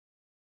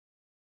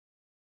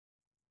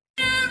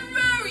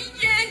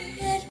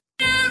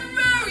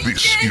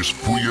This is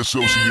free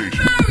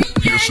association.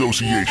 Free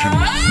association.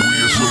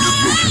 Free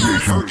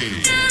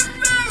association.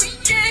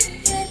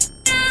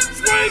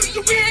 Swing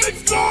the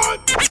remix, son!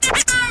 Let's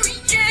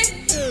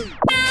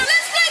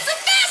play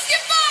some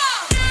basketball!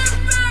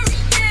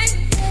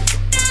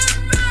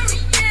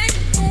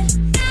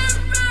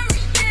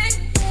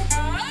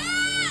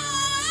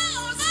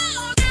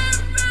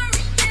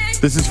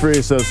 This is free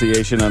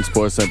association on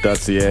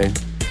sportsnet.ca.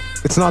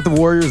 It's not the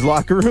Warriors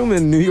locker room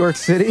in New York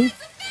City?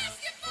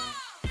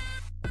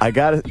 I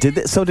got it. Did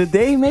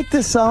they make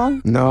this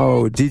song?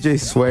 No, DJ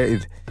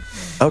Suede.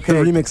 Okay. The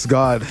remix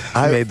god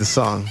made the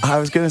song. I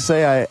was going to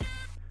say,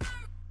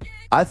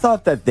 I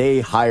thought that they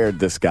hired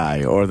this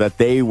guy or that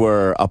they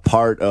were a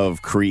part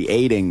of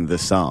creating the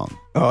song.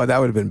 Oh, that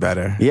would have been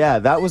better. Yeah,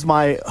 that was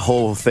my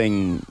whole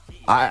thing,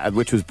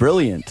 which was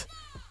brilliant.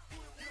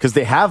 Because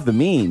they have the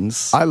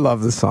means. I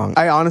love the song.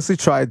 I honestly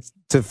tried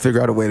to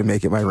figure out a way to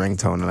make it my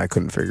ringtone, and I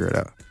couldn't figure it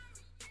out.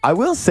 I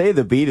will say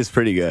the beat is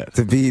pretty good.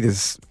 The beat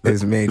is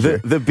major.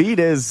 The beat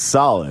is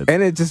solid.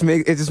 And it just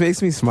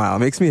makes me smile. It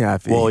makes me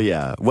happy. Well,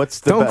 yeah.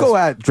 Don't go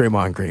at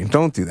Draymond Green.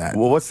 Don't do that.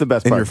 Well, what's the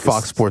best in part? your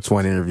Fox Sports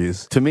 1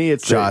 interviews? To me,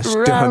 it's Josh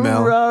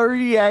Duhamel.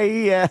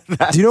 Yeah.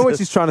 Do you know what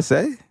she's trying to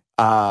say?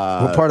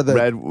 What part of the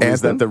anthem? Is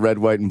that the red,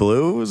 white, and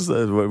blue?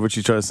 What's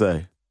she trying to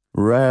say?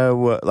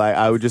 Like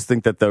I would just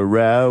think that the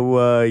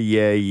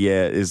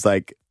is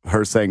like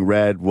her saying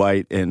red,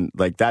 white, and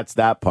like that's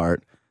that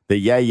part.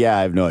 The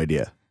I have no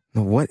idea.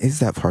 No, what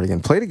is that part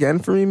again? Play it again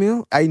for me,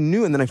 Emil. I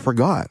knew and then I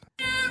forgot.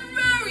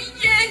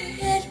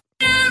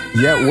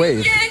 Yeah,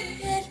 wave.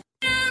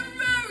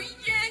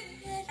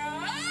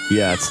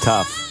 Yeah, it's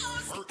tough.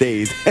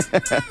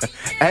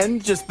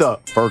 And just the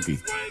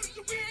Fergie.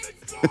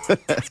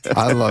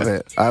 I love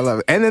it.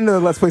 And then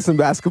let's play some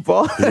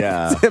basketball.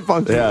 Yeah.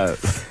 Yeah.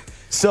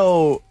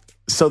 So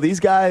these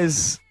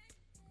guys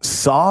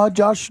saw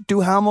Josh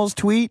Duhamel's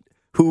tweet,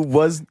 who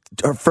was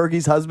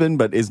Fergie's husband,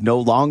 but is no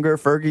longer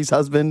Fergie's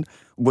husband.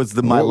 Was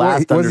my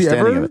last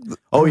understanding of it?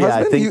 Oh yeah,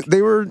 husband? I think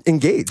they were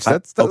engaged.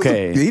 That's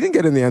okay. He didn't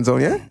get in the end zone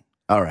yet.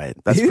 All right,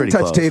 that's he pretty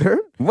didn't close. touch Tate Hurt.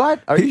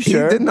 What? Are you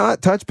sure? He did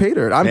not touch Tate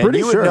Hurt. I'm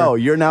pretty sure. No,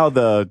 you're now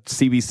the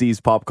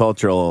CBC's pop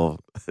cultural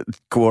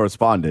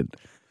correspondent.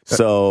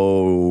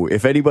 So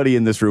if anybody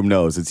in this room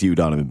knows, it's you,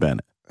 Donnovan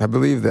Bennett. I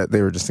believe that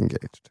they were just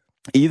engaged.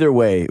 Either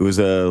way, it was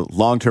a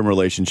long-term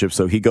relationship,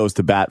 so he goes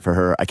to bat for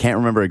her. I can't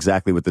remember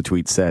exactly what the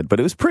tweet said, but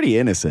it was pretty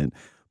innocent.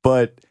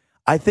 But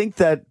I think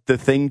that the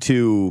thing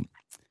to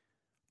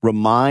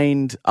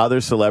remind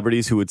other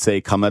celebrities who would say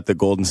come at the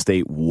Golden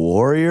State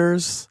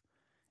Warriors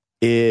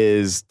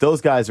is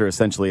those guys are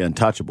essentially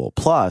untouchable.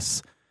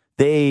 Plus,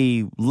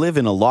 they live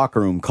in a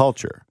locker room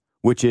culture,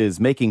 which is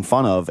making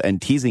fun of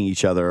and teasing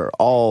each other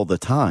all the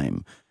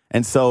time.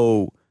 And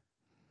so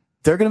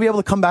they're going to be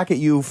able to come back at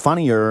you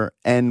funnier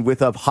and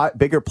with a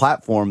bigger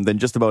platform than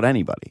just about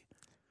anybody.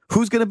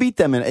 Who's going to beat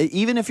them? And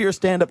even if you're a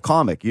stand-up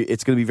comic,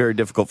 it's going to be very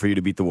difficult for you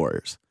to beat the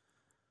Warriors.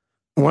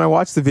 When I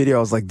watched the video, I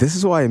was like, this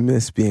is why I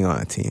miss being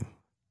on a team.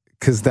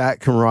 Because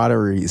that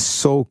camaraderie is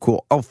so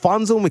cool.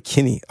 Alfonso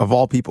McKinney, of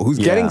all people, who's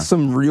getting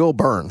some real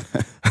burn.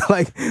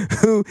 Like,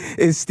 who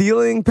is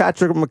stealing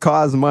Patrick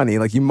McCaw's money.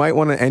 Like, you might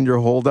want to end your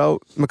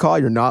holdout,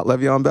 McCaw. You're not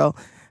Le'Veon Bell.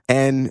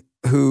 And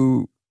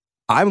who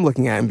I'm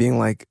looking at and being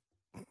like,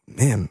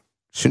 man,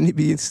 shouldn't he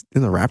be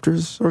in the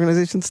Raptors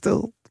organization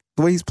still?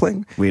 The way he's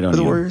playing for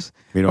the Warriors?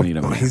 We don't need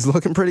him. He's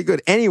looking pretty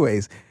good.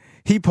 Anyways,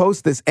 he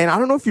posts this. And I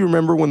don't know if you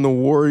remember when the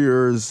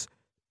Warriors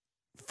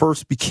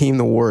first became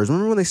the Warriors.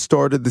 Remember when they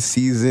started the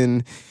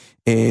season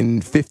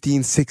in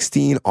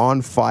 15-16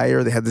 on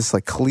fire? They had this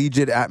like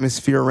collegiate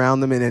atmosphere around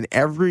them. And then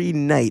every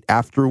night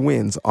after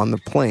wins on the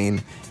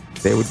plane,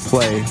 they would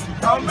play.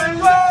 I'm in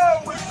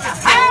love with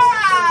the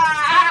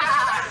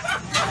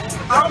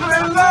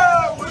I'm in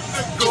love with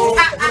the gold.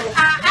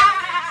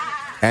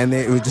 And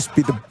it would just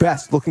be the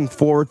best, looking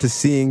forward to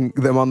seeing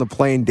them on the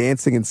plane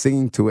dancing and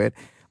singing to it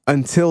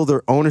until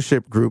their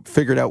ownership group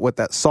figured out what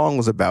that song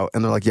was about.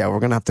 And they're like, yeah, we're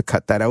going to have to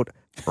cut that out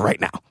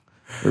right now.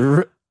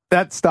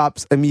 That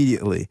stops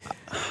immediately.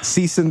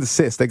 Cease and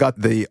desist. They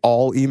got the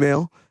all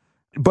email.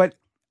 But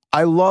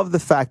I love the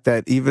fact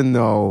that even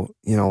though,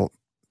 you know,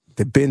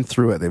 they've been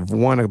through it, they've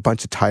won a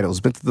bunch of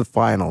titles, been to the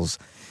finals,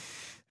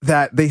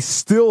 that they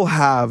still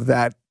have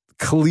that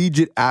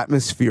collegiate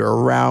atmosphere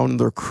around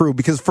their crew.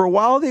 Because for a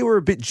while they were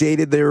a bit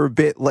jaded. They were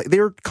kind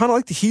of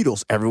like the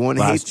Heatles. Everyone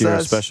hates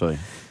us. Especially.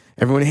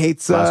 Everyone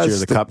hates last us. Year,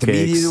 the Cupcakes. The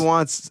media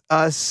wants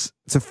us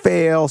to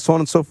fail, so on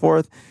and so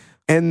forth.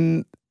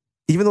 And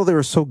even though they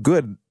were so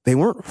good, they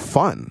weren't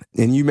fun.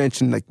 And you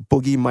mentioned like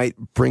Boogie might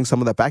bring some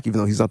of that back, even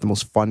though he's not the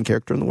most fun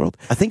character in the world.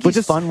 I think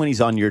he's fun when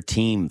he's on your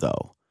team,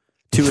 though.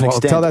 To an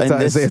extent. Tell that to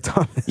Isaiah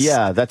Thomas.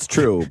 Yeah, that's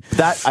true.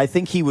 I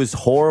think he was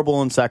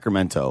horrible in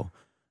Sacramento.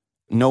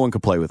 No one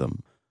could play with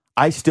him.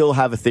 I still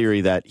have a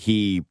theory that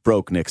he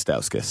broke Nick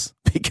Stauskas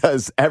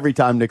because every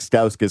time Nick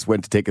Stauskas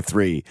went to take a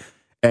three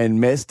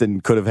and missed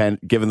and could have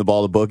given the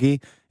ball to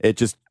Boogie, it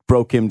just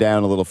broke him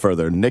down a little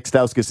further. Nick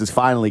Stauskas is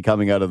finally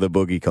coming out of the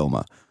Boogie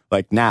coma.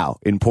 Like now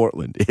in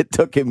Portland. It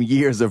took him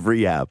years of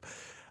rehab.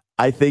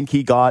 I think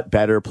he got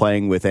better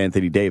playing with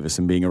Anthony Davis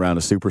and being around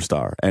a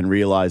superstar and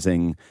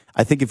realizing,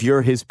 I think if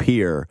you're his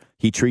peer,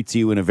 he treats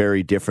you in a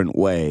very different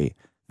way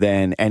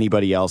than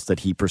anybody else that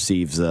he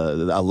perceives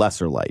a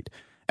lesser light.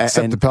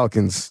 Except the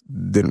Pelicans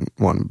didn't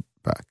want him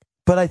back.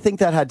 But I think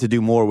that had to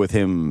do more with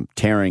him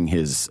tearing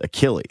his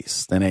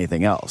Achilles than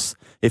anything else.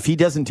 If he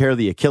doesn't tear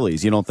the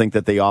Achilles, you don't think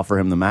that they offer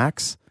him the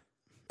max?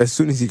 As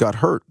soon as he got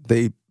hurt,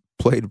 they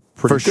played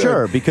pretty For good.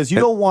 sure, because you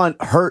don't want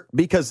hurt,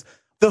 because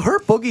the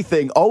hurt Boogie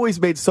thing always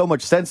made so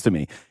much sense to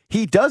me.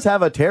 He does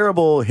have a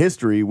terrible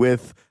history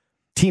with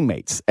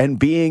teammates and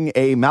being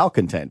a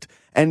malcontent.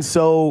 And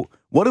so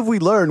what have we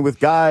learned with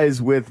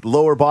guys with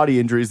lower body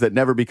injuries that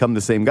never become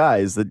the same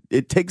guys? That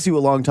it takes you a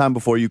long time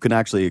before you can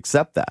actually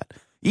accept that.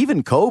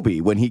 Even Kobe,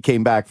 when he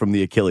came back from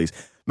the Achilles.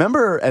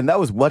 Remember, and that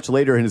was much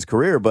later in his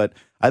career, but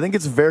I think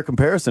it's a fair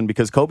comparison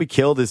because Kobe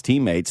killed his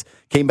teammates,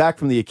 came back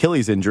from the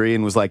Achilles injury,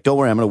 and was like, don't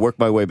worry, I'm going to work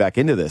my way back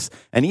into this.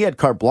 And he had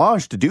carte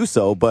blanche to do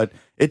so, but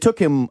it took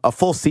him a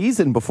full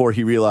season before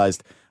he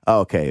realized,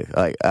 oh, okay,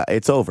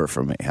 it's over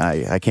for me.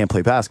 I can't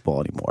play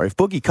basketball anymore. If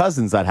Boogie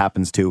Cousins that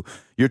happens to,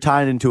 you're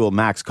tied into a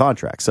max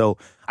contract. So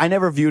I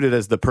never viewed it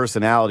as the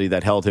personality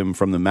that held him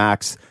from the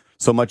max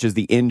so much as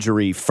the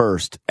injury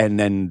first and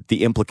then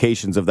the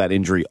implications of that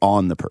injury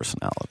on the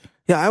personality.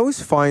 Yeah, I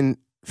always find,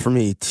 for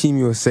me, Team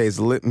USA is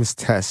a litmus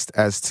test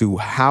as to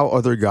how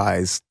other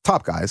guys,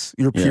 top guys,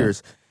 your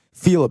peers,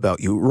 feel about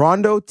you.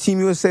 Rondo, Team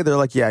USA, they're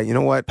like, yeah, you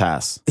know what?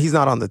 Pass. He's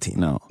not on the team.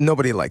 No.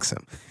 Nobody likes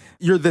him.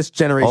 You're this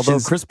generation's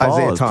Although Chris Paul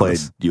Isaiah has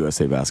Thomas. played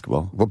USA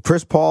basketball. Well,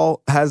 Chris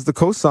Paul has the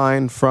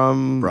cosign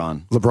from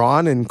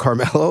LeBron and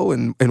Carmelo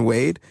and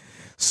Wade.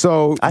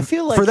 So I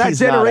feel like for that he's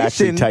generation, not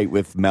actually tight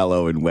with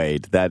Melo and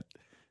Wade. That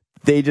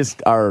they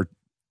just are.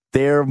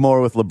 They're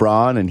more with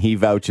LeBron, and he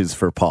vouches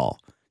for Paul.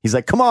 He's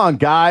like, "Come on,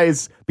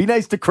 guys, be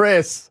nice to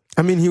Chris."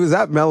 I mean, he was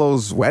at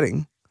Melo's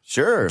wedding,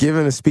 sure,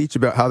 giving a speech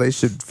about how they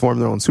should form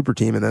their own super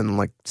team, and then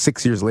like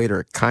 6 years later,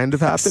 it kind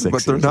of happened,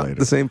 but they're not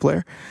the same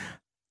player.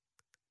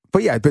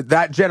 But yeah, but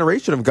that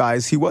generation of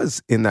guys, he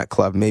was in that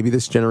club. Maybe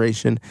this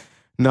generation,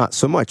 not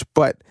so much.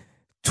 But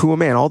to a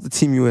man, all the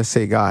Team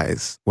USA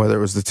guys, whether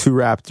it was the 2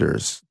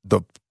 Raptors,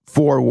 the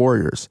 4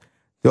 Warriors,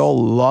 they all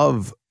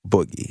love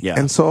Boogie. Yeah.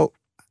 And so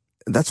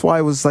that's why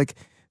I was like,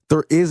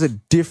 there is a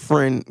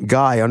different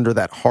guy under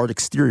that hard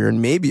exterior.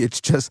 And maybe it's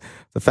just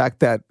the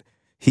fact that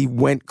he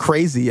went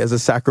crazy as a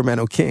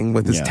Sacramento King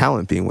with his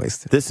talent being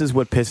wasted. This is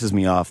what pisses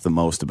me off the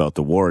most about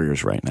the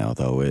Warriors right now,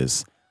 though,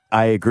 is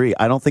I agree.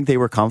 I don't think they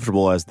were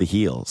comfortable as the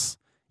heels.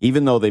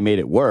 Even though they made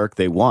it work,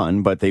 they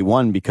won, but they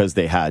won because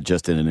they had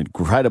just an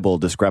incredible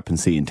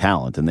discrepancy in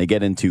talent. And they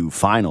get into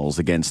finals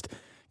against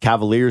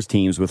Cavaliers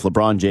teams with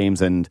LeBron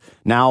James and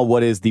now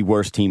what is the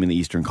worst team in the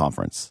Eastern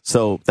Conference.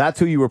 So that's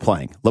who you were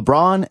playing.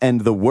 LeBron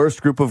and the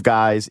worst group of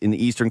guys in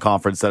the Eastern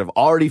Conference that have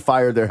already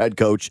fired their head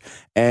coach.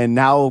 And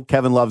now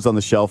Kevin Love's on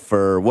the shelf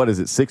for,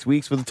 6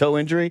 weeks with a toe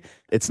injury?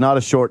 It's not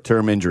a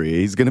short-term injury.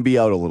 He's going to be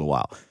out a little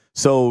while.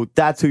 So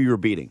that's who you were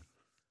beating.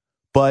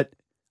 But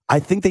I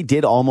think they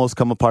did almost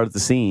come apart at the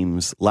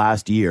seams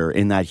last year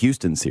in that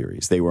Houston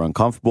series. They were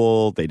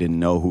uncomfortable. They didn't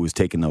know who was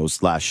taking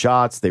those last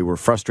shots. They were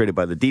frustrated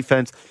by the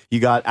defense.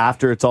 You got,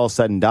 after it's all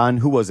said and done,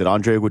 who was it?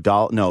 Andre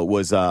Iguodala? No, it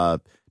was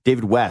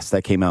David West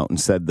that came out and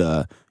said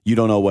you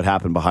don't know what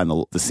happened behind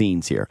the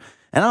scenes here.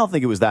 And I don't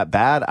think it was that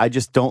bad. I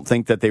just don't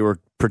think that they were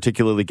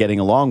particularly getting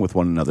along with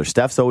one another.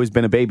 Steph's always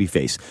been a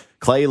babyface.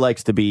 Clay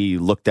likes to be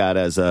looked at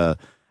as a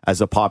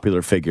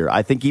popular figure.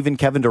 I think even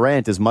Kevin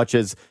Durant, as much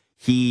as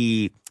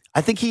I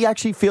think he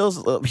actually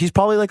feels he's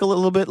probably like a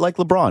little bit like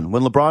LeBron.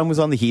 When LeBron was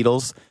on the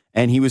Heatles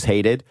and he was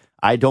hated,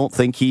 I don't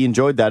think he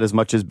enjoyed that as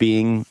much as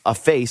being a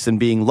face and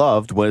being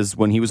loved was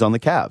when he was on the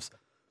Cavs.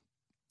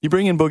 You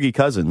bring in Boogie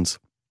Cousins,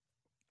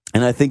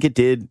 and I think it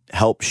did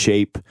help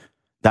shape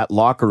that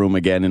locker room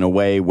again in a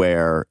way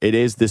where it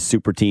is this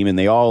super team and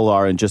they all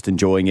are and just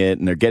enjoying it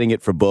and they're getting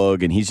it for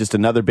Boog and he's just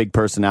another big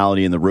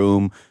personality in the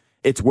room.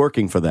 It's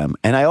working for them.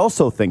 And I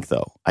also think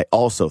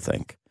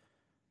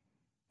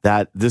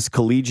that this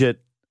collegiate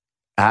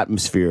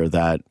atmosphere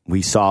that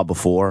we saw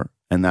before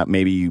and that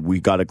maybe we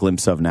got a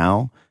glimpse of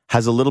now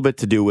has a little bit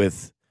to do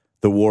with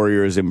the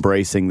Warriors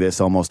embracing this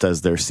almost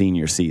as their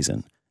senior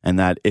season and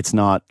that it's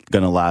not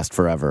going to last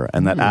forever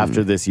and that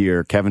after this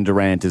year, Kevin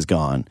Durant is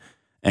gone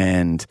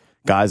and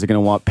guys are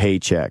going to want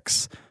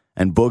paychecks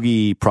and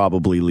Boogie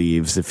probably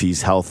leaves if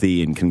he's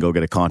healthy and can go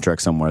get a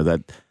contract somewhere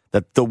that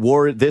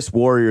this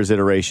Warriors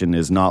iteration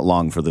is not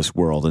long for this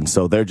world, and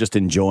so they're just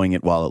enjoying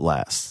it while it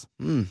lasts.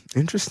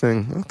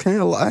 Interesting. Okay,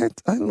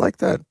 I like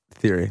that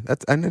theory.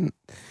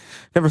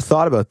 Never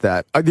thought about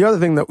that. The other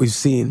thing that we've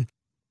seen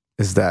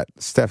is that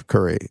Steph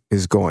Curry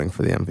is going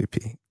for the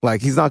MVP.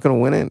 Like he's not going to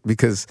win it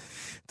because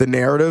the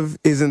narrative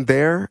isn't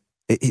there.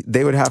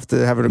 They would have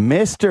to have it.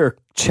 Mr.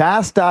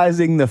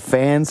 Chastising the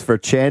fans for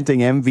chanting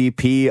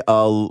MVP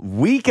a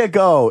week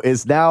ago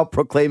is now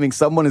proclaiming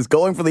someone is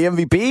going for the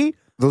MVP.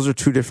 Those are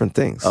two different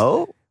things.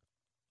 Oh,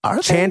 are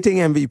chanting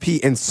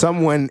MVP and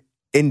someone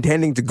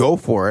intending to go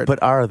for it?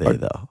 But are they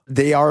though?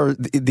 They are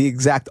the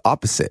exact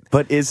opposite.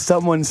 But is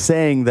someone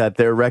saying that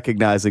they're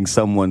recognizing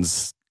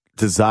someone's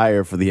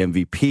desire for the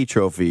MVP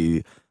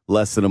trophy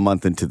less than a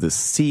month into the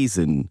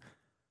season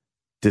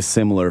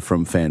dissimilar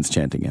from fans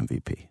chanting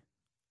MVP?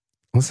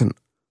 Listen,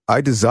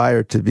 I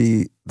desire to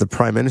be the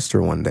prime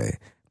minister one day,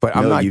 but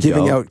I'm not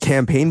giving out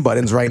campaign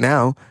buttons right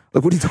now.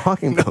 Like, what are you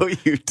talking about? No,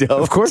 you don't.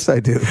 Of course I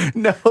do.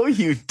 No,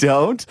 you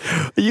don't.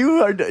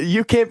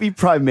 You can't be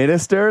prime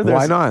minister.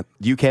 Why not?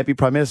 You can't be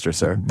prime minister,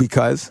 sir.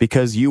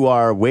 Because you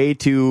are way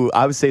too,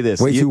 I would say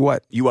this. Way too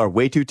what? You are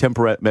way too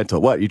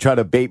temperamental. What? You try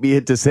to bait me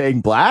into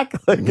saying black?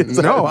 Like,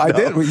 no, I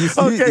didn't. You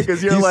said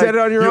it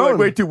on your own. Like,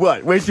 way too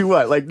what? Way too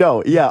what? Like,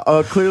 no. Yeah,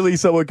 clearly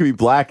someone can be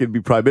black and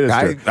be prime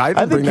minister. I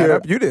didn't bring that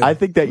up. You did. I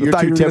think that you're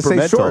too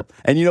temperamental.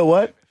 And you know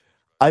what?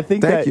 I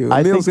think Thank you.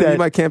 Emil's going to be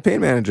my campaign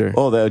manager.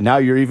 Oh, now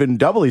you're even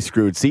doubly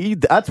screwed. See,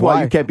 that's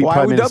why you can't be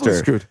prime minister. Doubly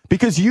screwed?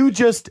 Because you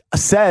just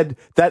said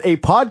that a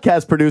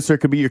podcast producer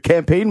could be your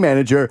campaign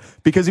manager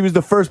because he was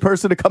the first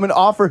person to come and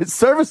offer his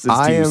services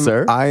to you,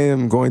 sir. I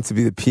am going to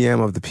be the PM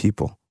of the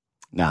people.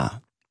 Nah,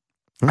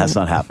 that's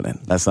not happening.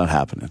 That's not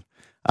happening.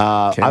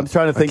 I'm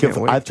trying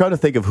to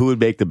think of who would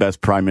make the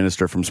best prime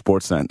minister from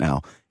Sportsnet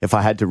now. If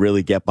I had to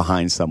really get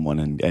behind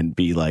someone and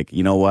be like,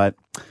 you know what?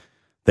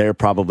 They're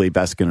probably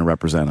best going to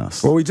represent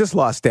us. Well, we just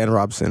lost Dan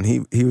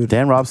Robson.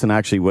 Dan Robson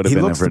actually would have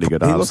been a pretty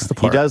good option. He looks the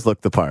part. He does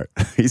look the part.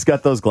 He's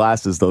got those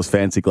glasses, those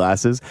fancy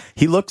glasses.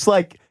 He looks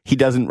like he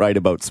doesn't write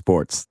about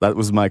sports. That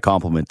was my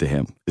compliment to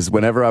him. Is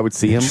whenever I would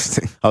see him,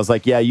 I was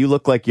like, yeah, you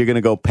look like you're going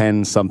to go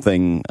pen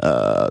something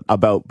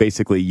about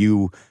basically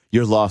your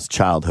lost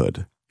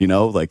childhood. You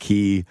know, like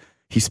he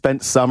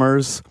spent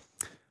summers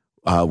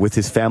with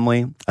his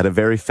family at a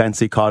very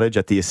fancy cottage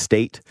at the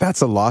estate. That's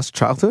a lost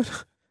childhood?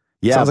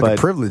 Yeah, sounds like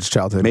a privileged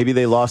childhood. Maybe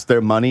they lost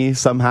their money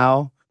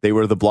somehow. They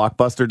were the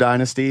Blockbuster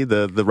dynasty,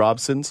 the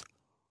Robsons,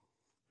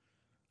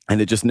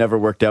 and it just never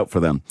worked out for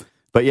them.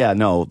 But yeah,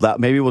 no,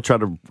 maybe we'll try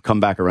to come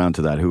back around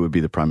to that. Who would be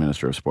the prime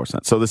minister of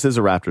Sportsnet? So this is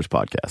a Raptors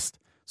podcast.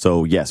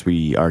 So yes,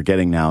 we are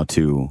getting now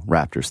to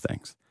Raptors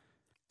things.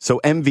 So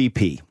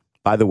MVP,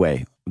 by the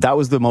way, that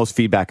was the most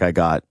feedback I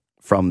got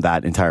from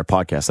that entire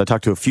podcast. I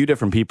talked to a few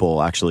different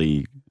people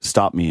actually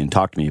stopped me and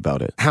talked to me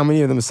about it. How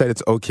many of them said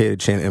it's okay to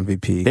chant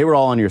MVP? They were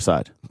all on your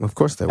side. Of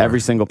course they were. Every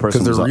single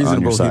person was on your side.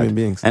 Because they're reasonable human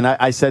beings. And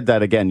I said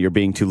that again, you're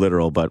being too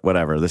literal, but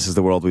whatever. This is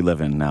the world we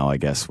live in now, I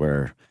guess,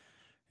 where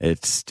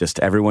it's just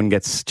everyone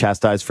gets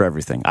chastised for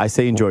everything. I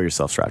say enjoy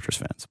yourselves, Raptors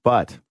fans.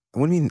 But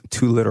what do you mean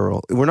too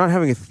literal? We're not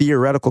having a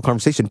theoretical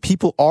conversation.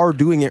 People are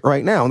doing it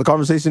right now. And the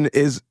conversation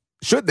is,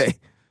 should they?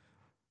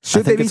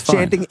 Should they be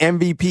chanting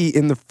MVP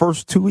in the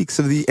first 2 weeks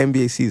of the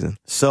NBA season?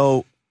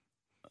 So,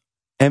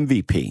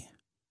 MVP.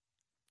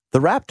 The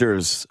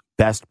Raptors'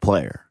 best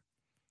player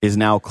is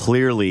now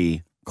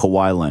clearly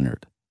Kawhi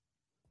Leonard.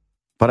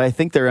 But I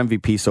think their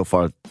MVP so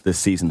far this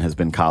season has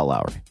been Kyle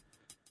Lowry.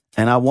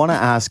 And I want to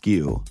ask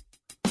you,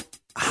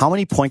 how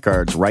many point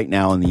guards right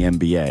now in the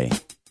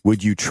NBA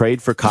would you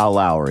trade for Kyle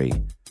Lowry?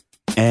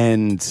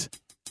 And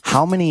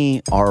how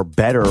many are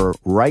better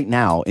right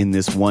now in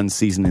this one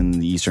season in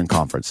the Eastern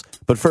Conference?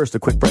 But first, a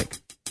quick break.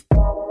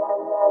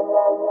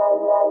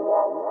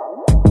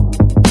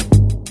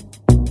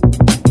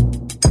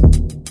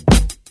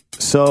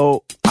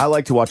 So I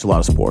like to watch a lot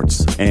of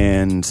sports,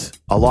 and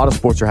a lot of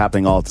sports are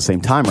happening all at the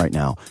same time right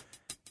now.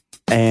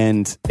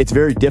 And it's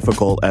very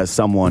difficult as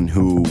someone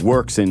who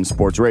works in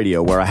sports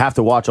radio, where I have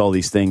to watch all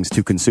these things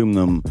to consume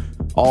them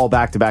all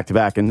back to back to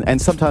back.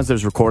 And sometimes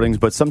there's recordings,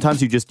 but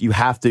sometimes you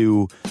have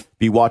to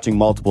be watching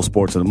multiple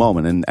sports at a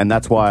moment. And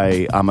that's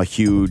why I'm a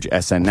huge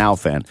SN Now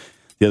fan.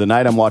 The other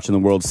night, I'm watching the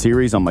World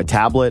Series on my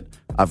tablet.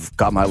 I've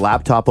got my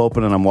laptop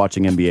open, and I'm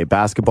watching NBA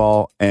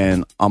basketball.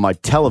 And on my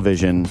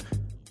television,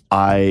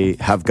 I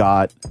have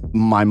got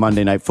my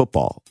Monday Night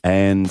Football.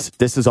 And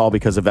this is all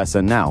because of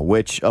SN Now,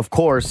 which, of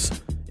course,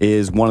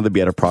 is one of the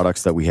better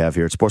products that we have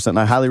here at Sportsnet. And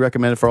I highly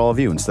recommend it for all of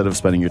you. Instead of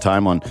spending your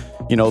time on,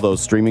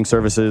 those streaming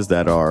services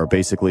that are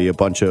basically a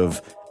bunch of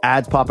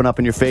ads popping up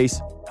in your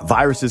face,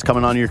 viruses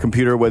coming on your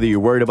computer, whether you're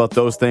worried about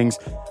those things.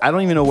 I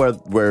don't even know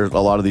where a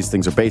lot of these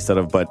things are based out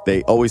of, but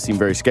they always seem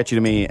very sketchy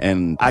to me.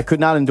 And I could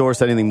not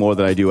endorse anything more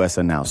than I do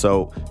SN Now.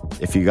 So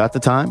if you got the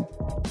time,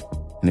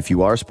 and if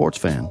you are a sports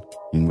fan,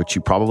 in which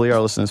you probably are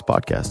listening to this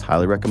podcast,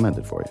 highly recommend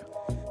it for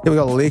you. Yeah, we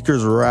got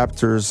Lakers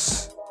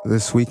Raptors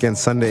this weekend,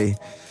 Sunday,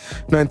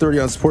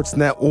 9:30 on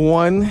Sportsnet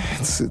 1.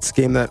 It's a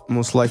game that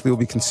most likely will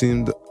be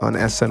consumed on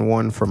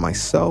SN1 for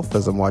myself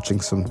as I'm watching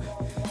some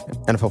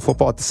NFL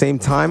football at the same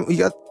time. We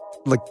got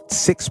like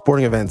 6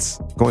 sporting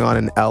events going on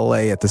in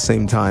LA at the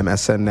same time.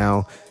 SN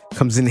Now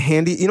comes in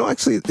handy.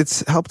 Actually,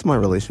 it's helped my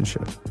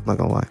relationship. I'm not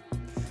gonna lie.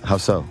 How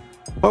so?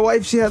 My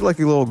wife, she had like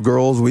a little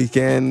girls'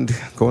 weekend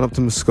going up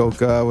to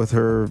Muskoka with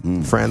her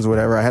friends,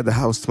 whatever. I had the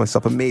house to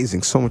myself.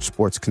 Amazing. So much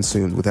sports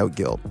consumed without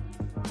guilt.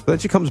 But then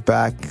she comes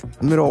back in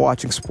the middle of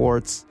watching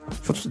sports.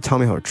 She wants to tell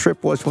me how her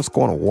trip was. She wants to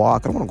go on a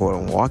walk. I don't want to go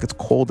on a walk. It's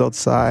cold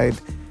outside.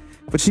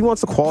 But she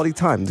wants the quality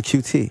time, the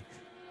QT.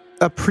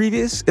 A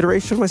previous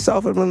iteration of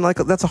myself, I've been like,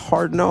 that's a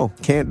hard no.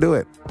 Can't do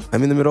it.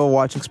 I'm in the middle of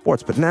watching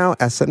sports. But now,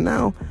 SN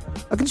Now,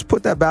 I can just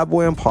put that bad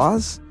boy on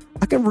pause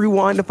I can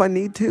rewind if I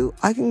need to.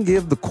 I can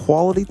give the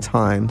quality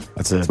time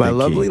to my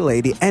lovely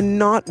lady and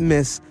not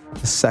miss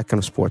a second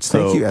of sports.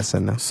 Thank you,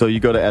 SN Now. So you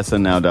go to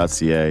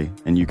snnow.ca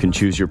and you can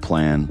choose your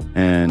plan.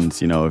 And,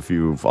 if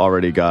you've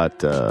already got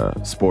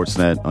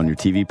Sportsnet on your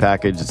TV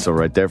package, it's still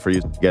right there for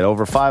you. Get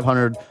over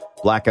 500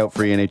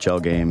 blackout-free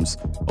NHL games,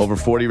 over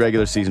 40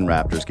 regular season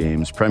Raptors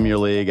games, Premier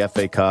League,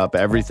 FA Cup,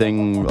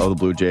 everything of the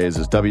Blue Jays.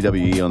 There's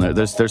WWE on there.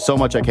 There's so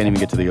much I can't even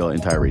get to the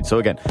entire read. So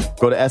again,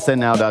 go to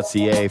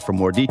snnow.ca for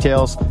more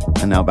details.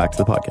 And now back to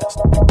the podcast.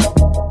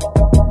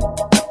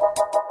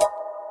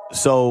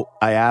 So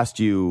I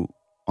asked you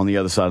on the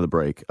other side of the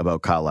break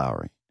about Kyle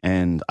Lowry.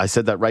 And I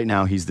said that right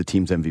now he's the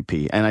team's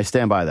MVP. And I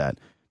stand by that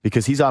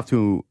because he's off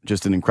to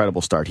just an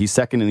incredible start. He's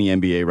second in the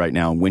NBA right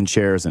now in win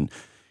shares, and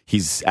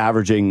he's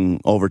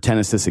averaging over 10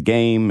 assists a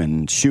game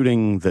and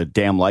shooting the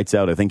damn lights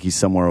out. I think he's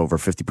somewhere over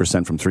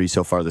 50% from three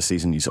so far this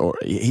season.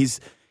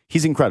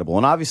 He's incredible.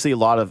 And obviously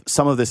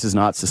some of this is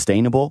not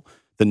sustainable.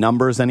 The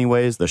numbers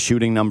anyways, the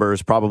shooting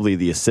numbers, probably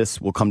the assists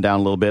will come down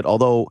a little bit,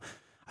 although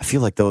I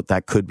feel like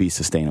that could be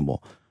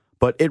sustainable.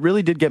 But it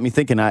really did get me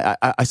thinking.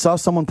 I saw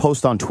someone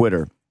post on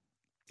Twitter,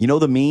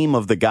 the meme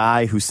of the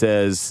guy who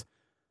says,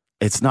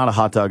 it's not a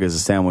hot dog as a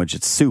sandwich,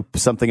 it's soup,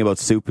 something about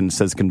soup, and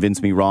says,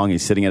 convince me wrong.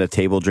 He's sitting at a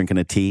table drinking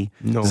a tea.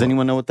 No. Does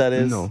anyone know what that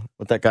is? No.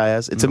 What that guy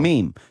has? It's a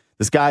meme.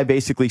 This guy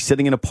basically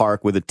sitting in a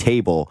park with a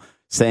table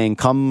saying,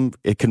 come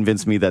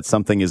convince me that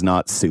something is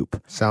not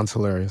soup. Sounds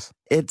hilarious.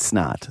 It's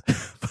not,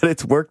 but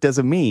it's worked as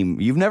a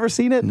meme. You've never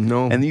seen it?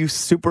 No. And you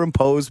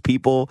superimpose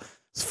people's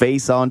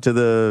face onto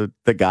the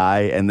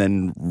guy and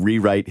then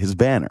rewrite his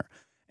banner.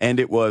 And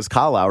it was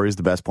Kyle Lowry is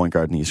the best point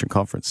guard in the Eastern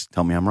Conference.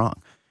 Tell me I'm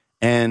wrong.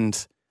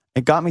 And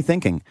it got me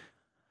thinking,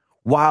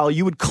 while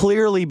you would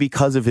clearly,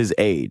 because of his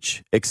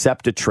age,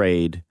 accept a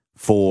trade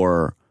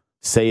for,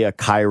 say, a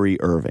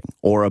Kyrie Irving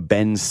or a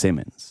Ben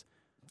Simmons.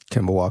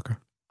 Kemba Walker.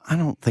 I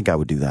don't think I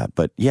would do that,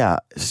 but yeah,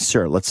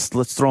 sure. Let's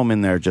throw him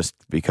in there just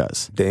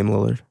because. Dame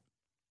Lillard.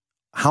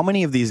 How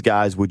many of these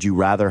guys would you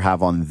rather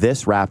have on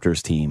this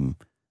Raptors team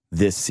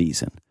this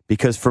season?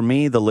 Because for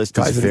me, the list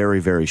is very,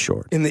 very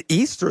short. In the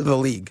East or the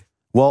league?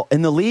 Well,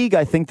 in the league,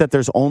 I think that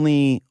there's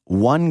only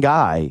one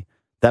guy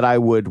that I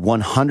would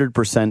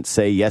 100%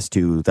 say yes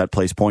to that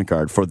plays point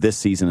guard for this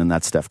season, and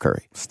that's Steph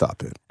Curry.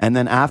 Stop it. And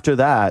then after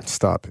that,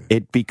 stop it.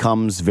 It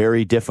becomes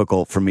very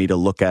difficult for me to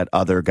look at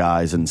other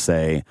guys and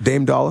say,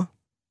 Dame Dollar?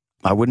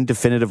 I wouldn't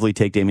definitively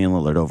take Damian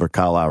Lillard over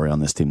Kyle Lowry on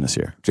this team this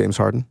year. James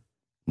Harden?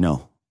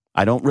 No.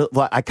 I don't.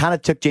 I kind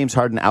of took James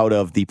Harden out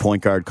of the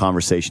point guard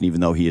conversation,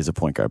 even though he is a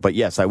point guard. But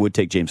yes, I would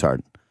take James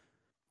Harden.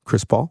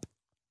 Chris Paul?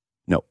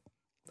 No.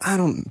 I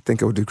don't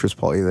think I would do Chris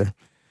Paul either.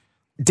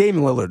 Dame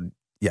Lillard,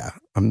 yeah,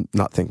 I'm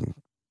not thinking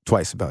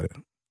twice about it.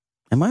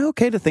 Am I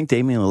okay to think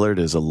Damian Lillard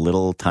is a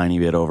little tiny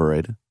bit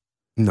overrated?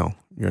 No,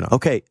 you're not.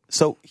 Okay,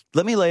 so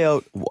let me lay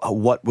out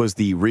what was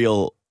the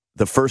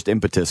first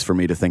impetus for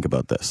me to think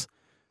about this.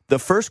 The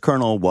first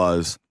kernel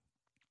was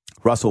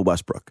Russell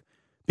Westbrook,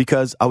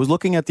 because I was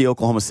looking at the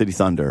Oklahoma City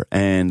Thunder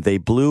and they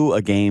blew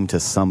a game to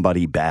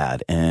somebody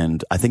bad.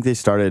 And I think they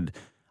started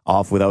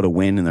off without a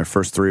win in their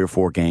first 3 or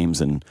 4 games.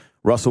 And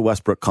Russell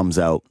Westbrook comes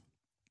out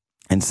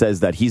and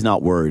says that he's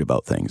not worried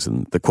about things.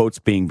 And the quote's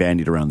being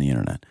bandied around the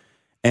internet.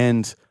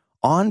 And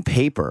on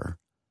paper,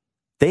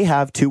 they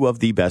have 2 of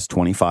the best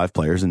 25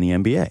 players in the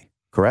NBA,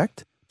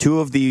 correct? 2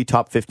 of the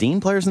top 15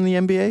 players in the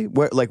NBA?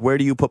 Where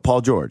do you put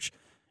Paul George?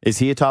 Is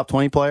he a top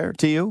 20 player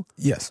to you?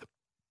 Yes.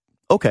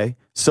 Okay,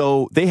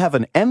 so they have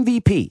an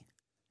MVP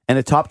and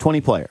a top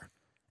 20 player.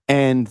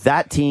 And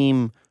that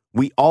team,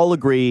 we all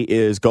agree,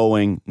 is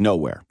going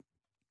nowhere.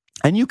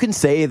 And you can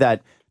say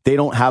that they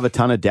don't have a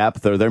ton of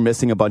depth or they're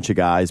missing a bunch of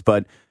guys,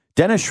 but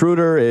Dennis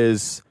Schroeder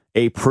is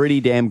a pretty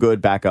damn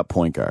good backup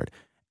point guard.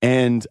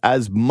 And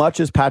as much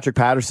as Patrick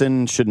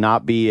Patterson should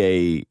not be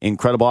a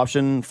incredible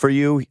option for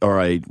you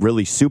or a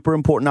really super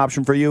important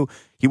option for you,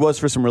 he was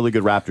for some really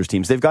good Raptors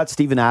teams. They've got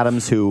Steven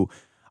Adams, who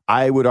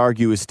I would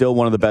argue is still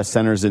one of the best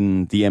centers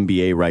in the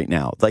NBA right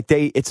now.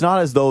 It's not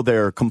as though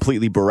they're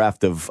completely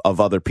bereft of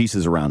other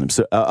pieces around them.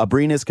 So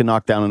Abrinas can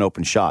knock down an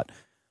open shot.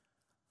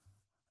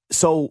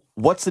 So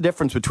what's the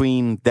difference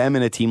between them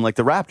and a team like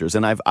the Raptors?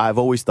 And I've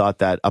always thought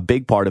that a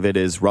big part of it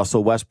is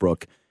Russell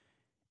Westbrook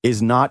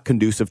is not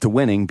conducive to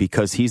winning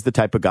because he's the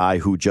type of guy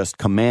who just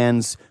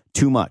commands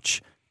too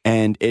much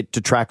and it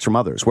detracts from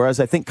others. Whereas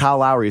I think Kyle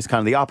Lowry is kind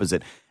of the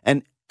opposite.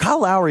 And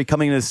Kyle Lowry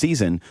coming into the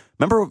season,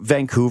 remember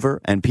Vancouver,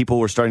 and people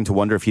were starting to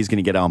wonder if he's going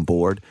to get on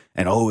board.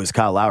 And, is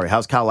Kyle Lowry?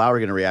 How's Kyle Lowry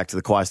going to react to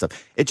the Kawhi stuff?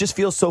 It just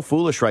feels so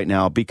foolish right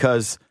now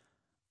because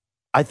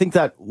I think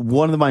that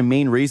one of my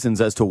main reasons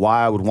as to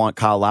why I would want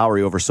Kyle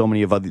Lowry over so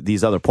many of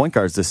these other point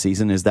guards this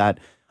season is that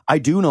I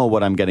do know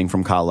what I'm getting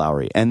from Kyle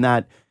Lowry. And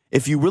that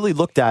if you really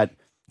looked at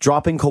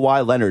dropping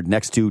Kawhi Leonard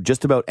next to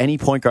just about any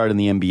point guard in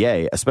the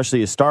NBA,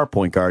 especially a star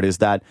point guard, is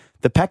that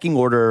the pecking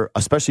order,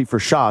 especially for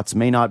shots,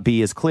 may not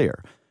be as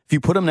clear. If you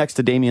put him next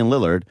to Damian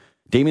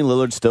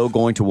Lillard's still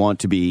going to want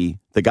to be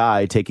the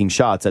guy taking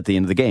shots at the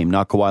end of the game,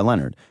 not Kawhi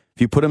Leonard.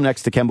 If you put him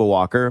next to Kemba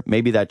Walker,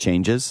 maybe that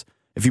changes.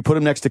 If you put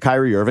him next to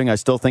Kyrie Irving, I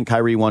still think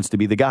Kyrie wants to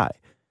be the guy.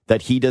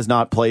 that he does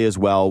not play as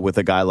well with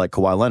a guy like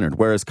Kawhi Leonard.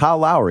 Whereas Kyle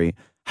Lowry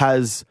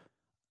has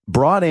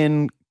brought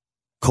in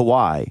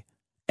Kawhi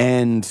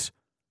and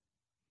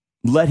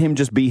let him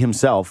just be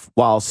himself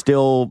while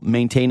still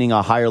maintaining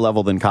a higher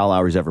level than Kyle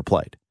Lowry's ever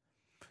played.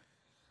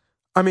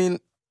 I mean,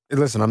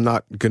 listen, I'm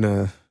not going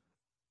to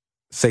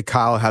say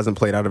Kyle hasn't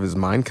played out of his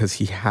mind because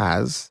he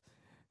has.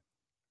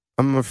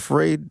 I'm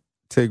afraid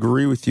to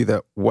agree with you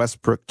that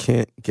Westbrook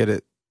can't get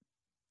it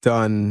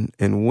done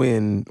and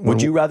win.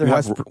 Would you rather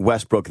have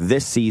Westbrook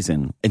this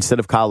season instead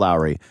of Kyle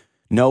Lowry,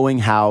 knowing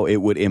how it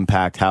would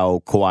impact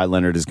how Kawhi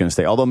Leonard is going to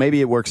stay? Although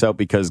maybe it works out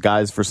because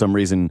guys, for some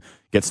reason,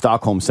 get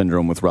Stockholm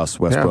syndrome with Russ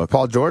Westbrook. Yeah,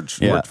 Paul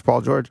George. Yeah. Worked for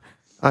Paul George.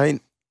 I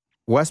mean,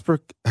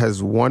 Westbrook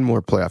has won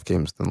more playoff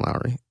games than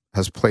Lowry,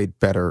 has played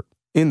better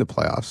in the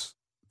playoffs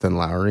than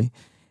Lowry.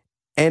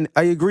 And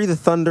I agree the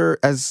Thunder,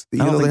 as I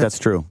don't think that's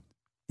true.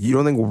 You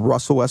don't think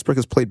Russell Westbrook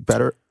has played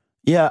better?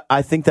 Yeah,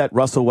 I think that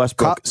Russell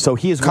Westbrook, so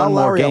he has Kyle won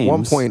more Lowry games. At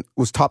one point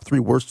was top 3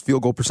 worst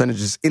field goal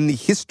percentages in the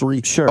history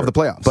of the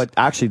playoffs. But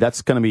actually,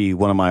 that's going to be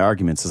one of my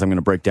arguments, is I'm going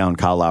to break down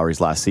Kyle Lowry's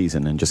last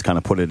season and just kind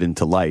of put it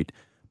into light.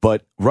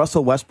 But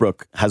Russell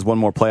Westbrook has won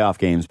more playoff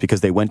games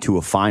because they went to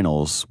a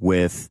finals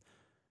with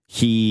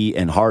he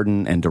and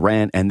Harden and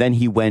Durant, and then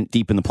he went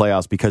deep in the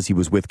playoffs because he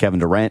was with Kevin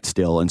Durant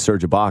still and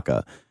Serge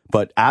Ibaka.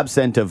 But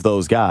absent of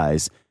those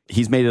guys,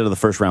 he's made it to the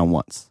first round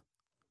once.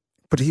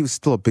 But he was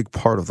still a big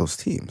part of those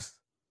teams.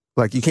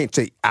 Like, you can't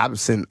say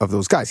absent of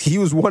those guys. He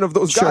was one of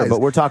those guys. Sure,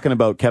 but we're talking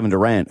about Kevin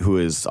Durant, who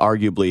is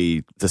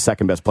arguably the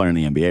second best player in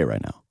the NBA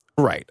right now.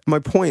 Right. My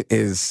point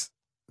is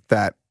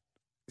that,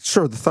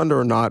 sure, the Thunder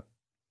are not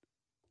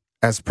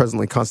as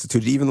presently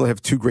constituted, even though they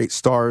have 2 great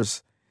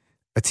stars,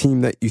 a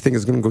team that you think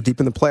is going to go deep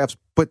in the playoffs.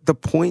 But the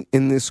point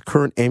in this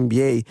current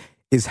NBA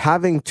is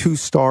having 2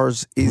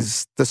 stars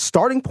is the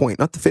starting point,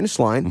 not the finish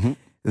line. Mm-hmm.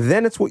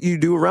 Then it's what you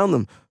do around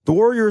them. The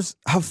Warriors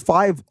have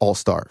 5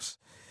 all-stars.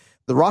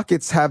 The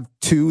Rockets have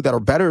 2 that are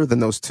better than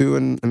those 2,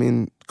 and I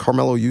mean,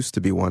 Carmelo used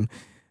to be one.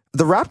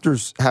 The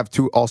Raptors have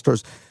 2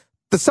 all-stars.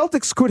 The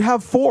Celtics could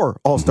have 4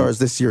 all-stars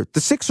this year.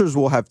 The Sixers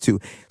will have 2.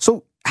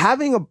 So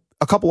having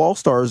a couple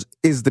all-stars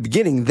is the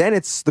beginning. Then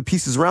it's the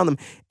pieces around them.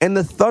 And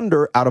the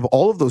Thunder, out of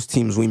all of those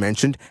teams we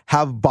mentioned,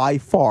 have by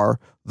far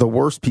the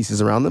worst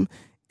pieces around them.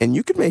 And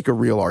you could make a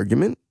real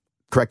argument.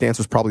 Correct answer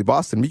is probably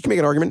Boston. But you can make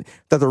an argument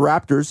that the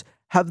Raptors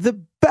have the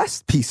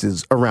best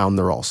pieces around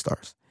their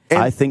all-stars. And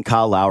I think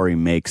Kyle Lowry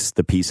makes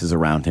the pieces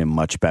around him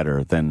much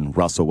better than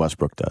Russell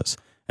Westbrook does.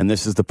 And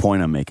this is the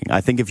point I'm making. I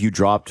think if you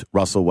dropped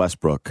Russell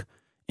Westbrook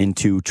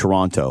into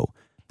Toronto,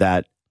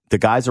 that the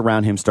guys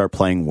around him start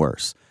playing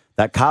worse.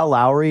 That Kyle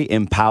Lowry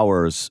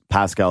empowers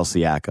Pascal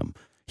Siakam.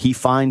 He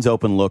finds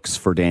open looks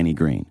for Danny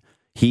Green.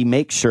 He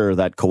makes sure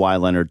that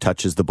Kawhi Leonard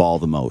touches the ball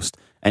the most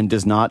and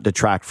does not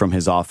detract from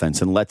his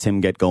offense and lets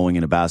him get going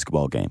in a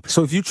basketball game.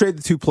 So if you trade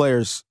the 2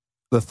 players,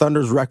 the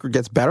Thunder's record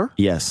gets better?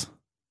 Yes.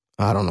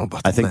 I don't know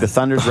about that. I think the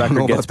Thunder's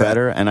record gets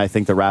better, and I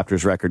think the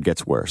Raptors' record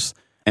gets worse.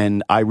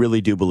 And I really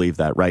do believe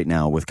that right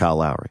now with Kyle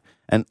Lowry.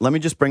 And let me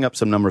just bring up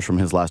some numbers from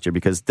his last year,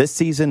 because this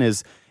season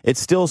it's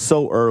still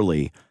so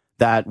early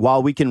that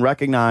while we can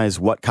recognize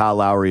what Kyle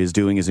Lowry is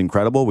doing is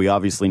incredible, we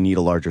obviously need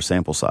a larger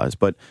sample size.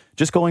 But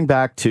just going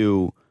back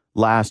to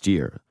last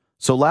year.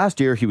 So last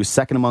year, he was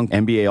second among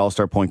NBA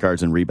All-Star point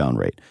guards in rebound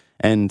rate.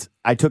 And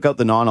I took out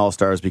the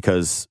non-All-Stars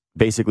because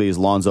basically it's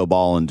Lonzo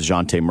Ball and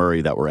DeJounte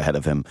Murray that were ahead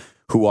of him,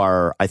 who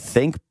are, I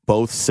think,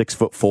 both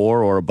 6'4"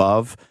 or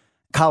above.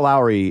 Kyle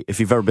Lowry, if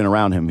you've ever been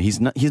around him, he's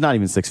not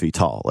even 6 feet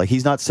tall. Like,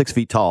 he's not 6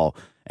 feet tall,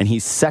 and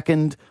he's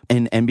second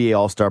in NBA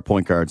All-Star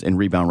point guards in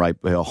rebound right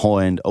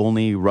behind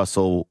only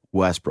Russell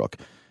Westbrook.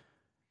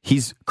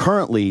 He's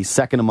currently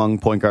second among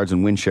point guards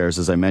in win shares,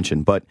 as I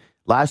mentioned, but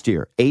last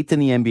year, 8th in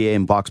the NBA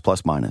in box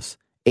plus minus,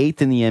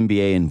 8th in the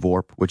NBA in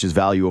VORP, which is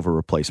value over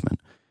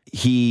replacement.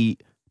 He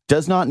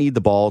does not need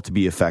the ball to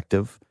be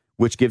effective,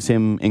 which gives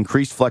him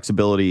increased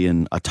flexibility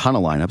in a ton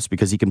of lineups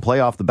because he can play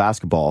off the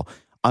basketball,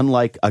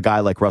 unlike a guy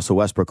like Russell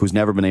Westbrook, who's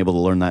never been able to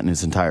learn that in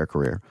his entire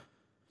career.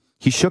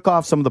 He shook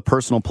off some of the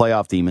personal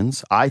playoff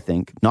demons, I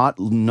think, not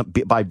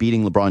by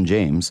beating LeBron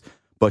James,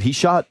 but he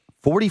shot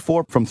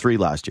 44 from 3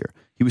 last year.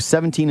 He was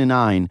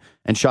 17-9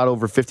 and shot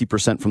over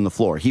 50% from the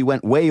floor. He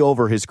went way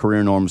over his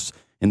career norms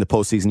in the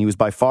postseason. He was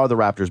by far the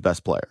Raptors'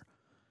 best player.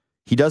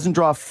 He doesn't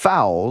draw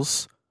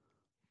fouls,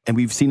 and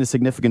we've seen a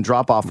significant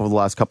drop-off over the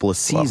last couple of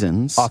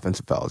seasons. Well,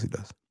 offensive fouls, he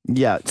does.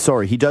 Yeah,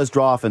 sorry. He does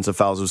draw offensive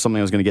fouls. It was something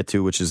I was going to get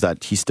to, which is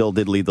that he still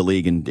did lead the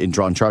league in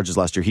drawn charges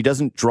last year. He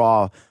doesn't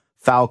draw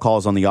foul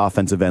calls on the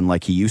offensive end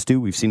like he used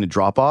to. We've seen a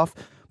drop-off.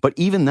 But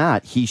even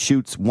that, he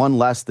shoots 1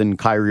 less than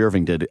Kyrie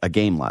Irving did a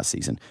game last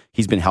season.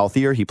 He's been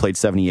healthier. He played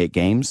 78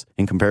 games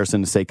in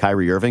comparison to, say,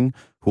 Kyrie Irving,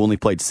 who only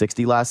played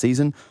 60 last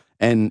season.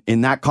 And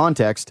in that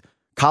context,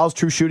 Kyle's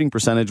true shooting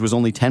percentage was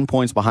only 10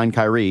 points behind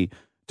Kyrie,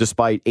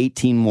 despite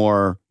 18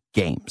 more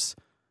games.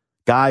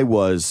 Guy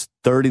was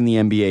 3rd in the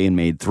NBA in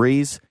made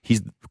threes.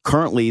 He's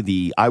currently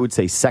the, I would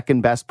say,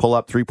 second best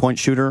pull-up three-point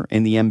shooter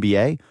in the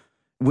NBA.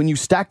 When you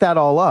stack that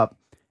all up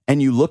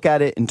and you look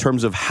at it in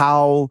terms of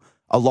how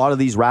a lot of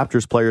these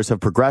Raptors players have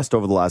progressed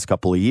over the last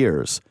couple of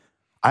years,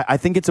 I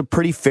think it's a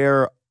pretty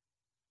fair,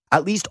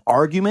 at least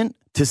argument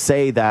to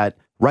say that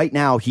right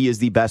now he is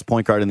the best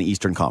point guard in the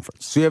Eastern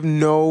Conference. So you have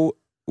no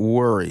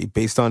worry,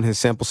 based on his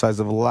sample size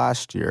of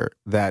last year,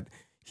 that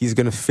he's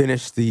going to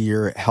finish the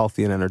year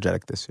healthy and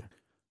energetic this year?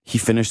 He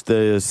finished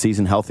the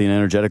season healthy and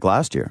energetic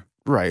last year.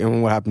 Right.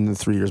 And what happened in the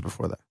 3 years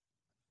before that?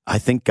 I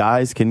think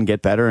guys can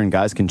get better and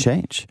guys can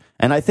change.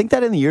 And I think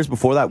that in the years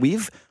before that,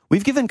 we've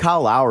given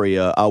Kyle Lowry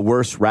a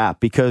worse rap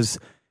because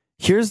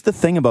here's the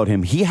thing about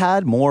him. He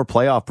had more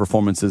playoff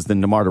performances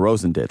than DeMar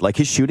DeRozan did. Like,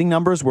 his shooting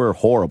numbers were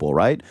horrible,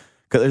 right?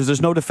 Because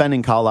there's no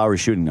defending Kyle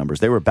Lowry's shooting numbers.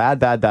 They were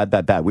bad.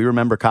 We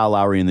remember Kyle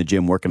Lowry in the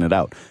gym working it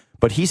out.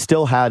 But he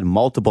still had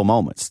multiple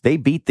moments. They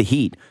beat the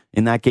Heat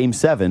in that Game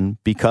 7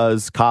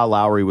 because Kyle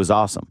Lowry was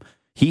awesome.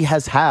 He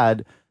has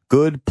had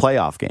good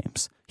playoff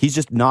games. He's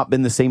just not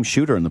been the same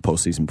shooter in the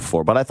postseason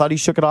before. But I thought he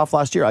shook it off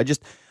last year.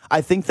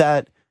 I think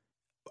that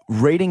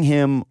rating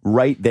him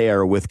right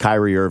there with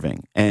Kyrie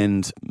Irving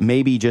and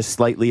maybe just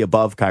slightly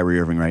above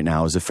Kyrie Irving right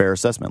now is a fair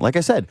assessment. Like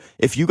I said,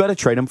 if you got to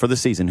trade him for the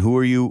season, who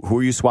are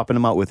you swapping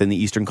him out with in the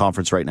Eastern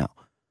Conference right now?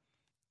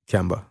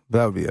 Kemba.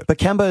 That would be it. But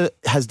Kemba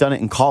has done it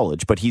in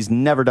college, but he's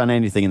never done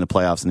anything in the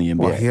playoffs in the NBA.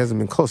 Well, he hasn't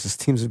been close. His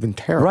teams have been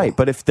terrible. Right,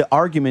 but if the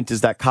argument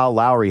is that Kyle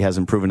Lowry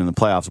hasn't proven in the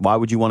playoffs, why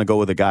would you want to go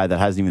with a guy that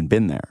hasn't even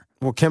been there?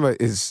 Well, Kemba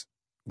is,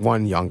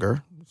 one,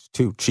 younger,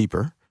 two,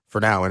 cheaper. For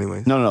now,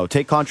 anyway. No.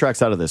 Take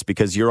contracts out of this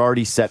because you're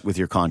already set with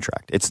your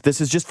contract. This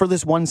is just for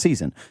this one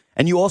season.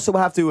 And you also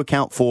have to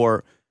account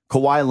for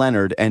Kawhi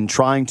Leonard and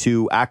trying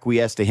to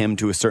acquiesce to him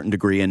to a certain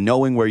degree and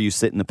knowing where you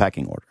sit in the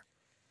pecking order.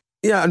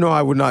 Yeah, no,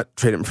 I would not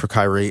trade him for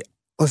Kyrie.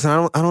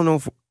 Listen, I don't know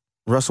if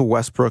Russell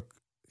Westbrook,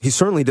 he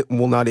certainly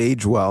will not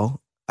age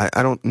well.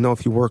 I don't know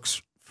if he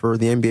works for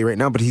the NBA right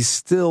now, but he's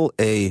still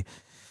a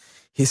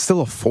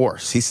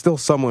force. He's still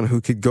someone who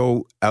could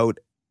go out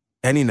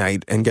any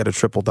night and get a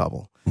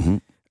triple-double. Mm-hmm.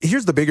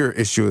 Here's the bigger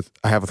issue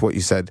I have with what you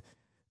said.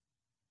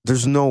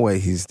 There's no way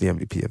he's the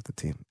MVP of the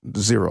team.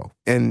 Zero.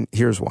 And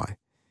here's why.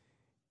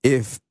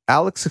 If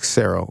Alex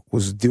Cicero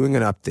was doing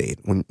an update,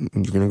 when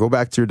you're going to go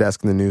back to your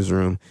desk in the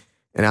newsroom,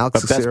 and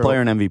Alex Cicero... But best player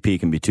and MVP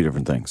can be two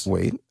different things.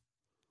 Wait.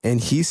 And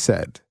he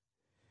said,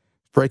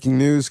 breaking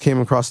news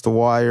came across the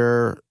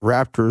wire,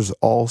 Raptors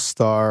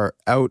all-star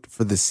out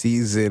for the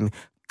season.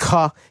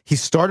 He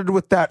started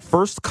with that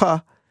first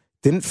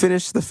didn't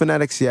finish the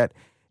phonetics yet,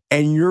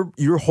 and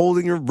you're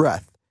holding your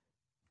breath.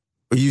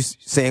 Are you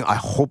saying, I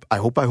hope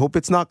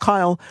it's not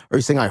Kyle? Or are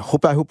you saying, I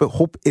hope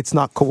it's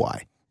not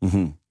Kawhi?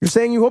 Mm-hmm. You're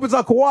saying you hope it's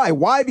not Kawhi.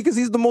 Why? Because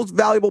he's the most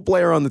valuable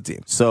player on the team.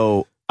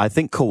 So I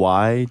think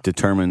Kawhi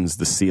determines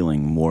the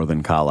ceiling more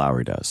than Kyle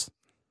Lowry does.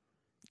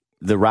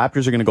 The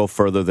Raptors are going to go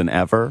further than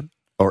ever,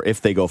 or if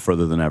they go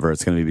further than ever,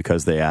 it's going to be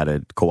because they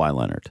added Kawhi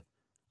Leonard.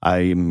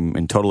 I'm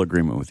in total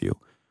agreement with you.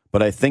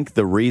 But I think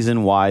the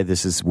reason why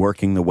this is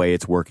working the way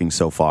it's working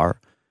so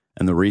far,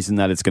 and the reason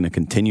that it's going to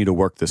continue to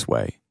work this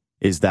way,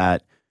 is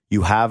that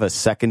you have a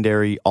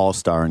secondary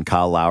all-star in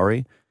Kyle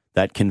Lowry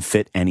that can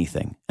fit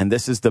anything. And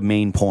this is the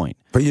main point.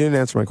 But you didn't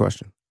answer my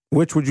question.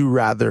 Which would you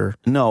rather?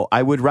 No,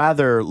 I would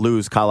rather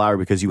lose Kyle Lowry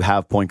because you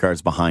have point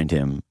guards behind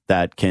him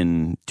that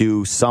can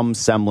do some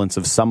semblance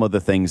of some of the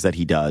things that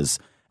he does.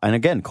 And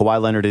again, Kawhi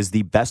Leonard is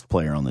the best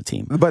player on the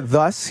team. But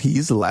thus,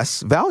 he's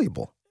less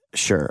valuable.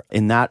 Sure.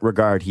 In that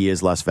regard, he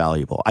is less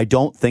valuable. I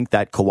don't think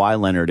that Kawhi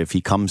Leonard, if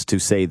he comes to,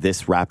 say,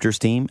 this Raptors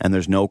team and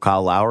there's no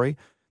Kyle Lowry,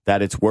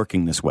 that it's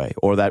working this way,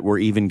 or that we're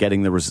even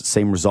getting the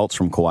same results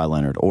from Kawhi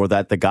Leonard, or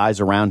that the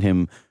guys around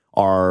him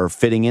are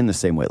fitting in the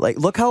same way. Like,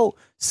 look how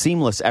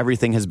seamless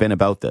everything has been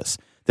about this.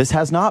 This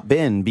has not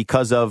been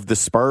because of the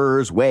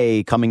Spurs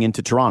way coming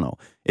into Toronto.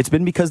 It's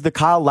been because the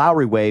Kyle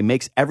Lowry way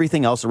makes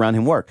everything else around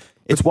him work.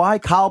 It's why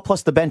Kyle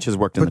plus the bench has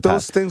worked in the past. But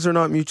those things are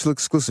not mutually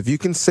exclusive. You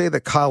can say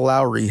that Kyle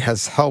Lowry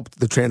has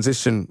helped the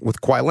transition with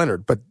Kawhi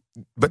Leonard, but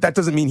that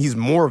doesn't mean he's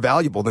more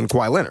valuable than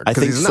Kawhi Leonard. I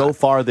think so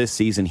far this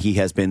season, he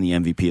has been the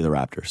MVP of the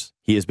Raptors.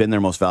 He has been their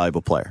most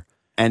valuable player.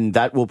 And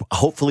that will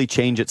hopefully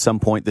change at some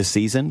point this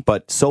season.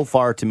 But so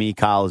far, to me,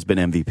 Kyle has been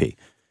MVP.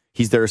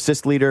 He's their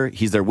assist leader.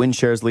 He's their win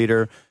shares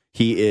leader.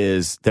 He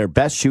is their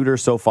best shooter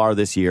so far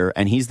this year.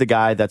 And he's the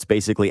guy that's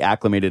basically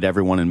acclimated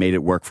everyone and made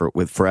it work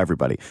for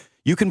everybody.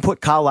 You can put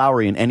Kyle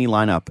Lowry in any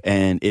lineup,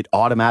 and it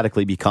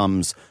automatically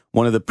becomes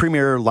one of the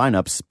premier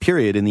lineups,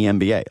 period, in the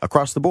NBA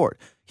across the board.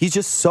 He's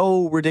just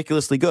so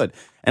ridiculously good.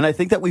 And I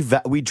think that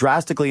we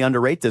drastically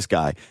underrate this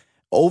guy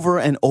over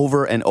and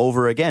over and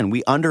over again.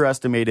 We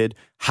underestimated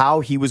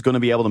how he was going to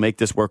be able to make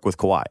this work with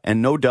Kawhi.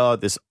 And no duh,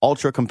 this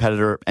ultra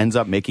competitor ends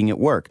up making it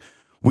work.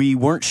 We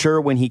weren't sure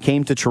when he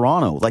came to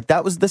Toronto.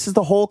 This is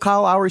the whole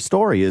Kyle Lowry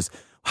story is,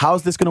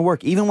 how's this going to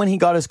work? Even when he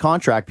got his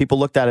contract, people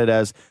looked at it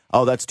as,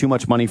 oh, that's too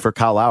much money for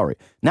Kyle Lowry.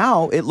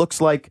 Now it looks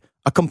like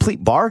a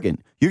complete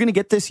bargain. You're going to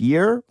get this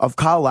year of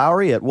Kyle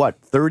Lowry at what,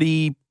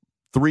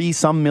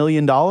 33-some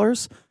million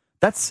dollars?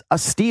 That's a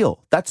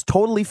steal. That's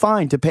totally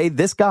fine to pay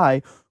this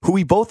guy who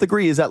we both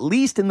agree is at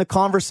least in the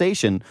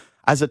conversation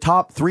as a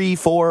top 3,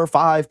 4,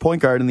 5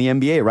 point guard in the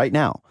NBA right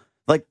now.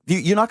 Like,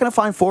 you're not going to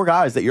find 4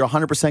 guys that you're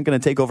 100% going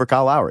to take over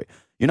Kyle Lowry.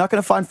 You're not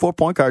going to find 4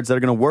 point guards that are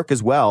going to work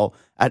as well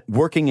at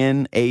working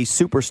in a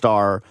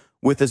superstar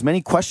with as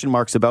many question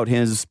marks about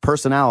his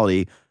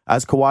personality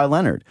as Kawhi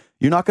Leonard.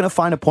 You're not going to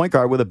find a point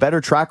guard with a better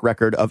track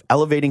record of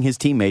elevating his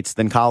teammates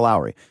than Kyle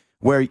Lowry.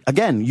 Where,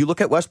 again, you look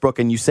at Westbrook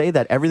and you say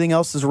that everything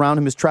else is around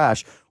him is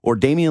trash, or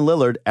Damian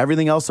Lillard,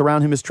 everything else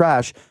around him is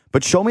trash,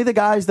 but show me the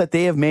guys that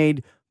they have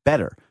made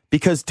better.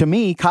 Because to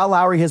me, Kyle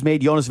Lowry has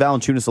made Jonas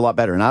Valanciunas a lot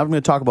better, and I'm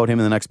going to talk about him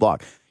in the next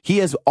block. He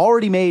has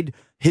already made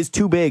his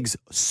two bigs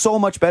so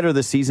much better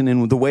this season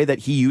in the way that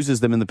he uses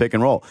them in the pick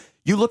and roll.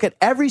 You look at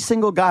every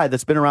single guy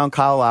that's been around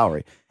Kyle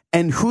Lowry,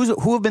 and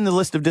who have been the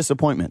list of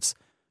disappointments?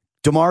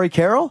 DeMarre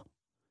Carroll?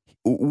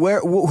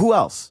 Who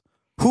else?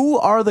 Who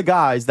are the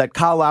guys that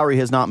Kyle Lowry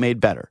has not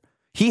made better?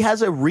 He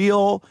has a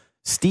real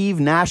Steve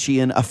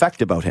Nashian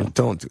effect about him.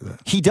 Don't do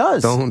that. He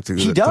does. Don't do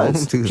that. He does.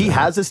 Don't do that. He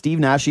has a Steve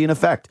Nashian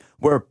effect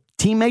where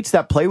teammates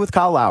that play with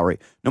Kyle Lowry,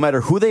 no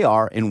matter who they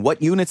are and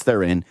what units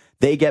they're in,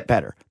 they get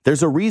better.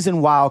 There's a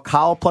reason why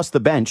Kyle plus the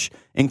bench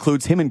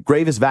includes him and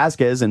Gravis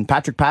Vasquez and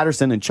Patrick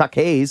Patterson and Chuck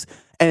Hayes.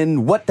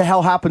 And what the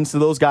hell happens to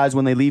those guys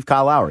when they leave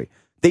Kyle Lowry?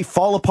 They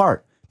fall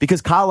apart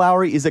because Kyle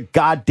Lowry is a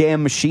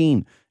goddamn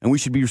machine. And we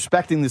should be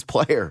respecting this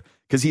player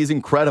because he is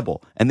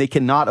incredible and they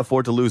cannot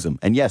afford to lose him.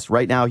 And yes,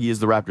 right now he is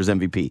the Raptors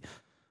MVP.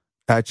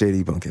 At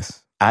JD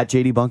Bunkis. At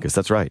JD Bunkis,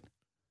 that's right.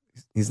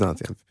 He's not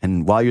the MVP.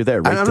 And while you're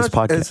there, rate this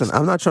podcast. Listen,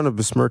 I'm not trying to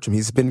besmirch him.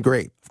 He's been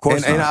great. Of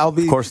course not. And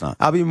of course not.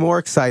 I'll be more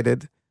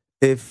excited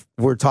if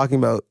we're talking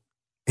about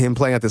him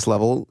playing at this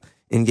level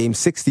in game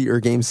 60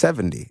 or game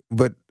 70.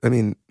 But, I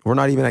mean, we're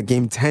not even at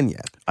game 10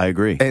 yet. I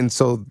agree. And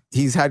so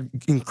he's had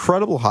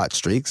incredible hot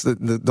streaks.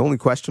 The only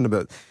question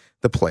about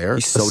the player,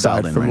 he's so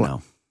dialed in right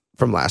now,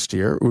 from last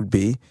year would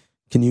be,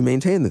 can you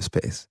maintain this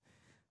pace?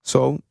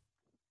 So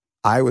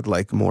I would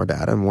like more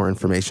data, more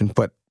information.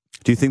 But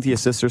do you think the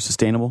assists are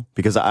sustainable?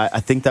 Because I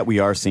think that we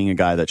are seeing a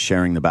guy that's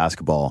sharing the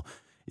basketball.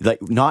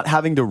 Like not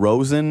having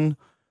DeRozan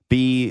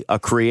be a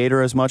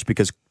creator as much,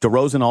 because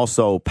DeRozan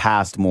also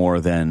passed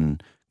more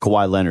than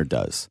Kawhi Leonard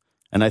does.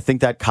 And I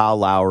think that Kyle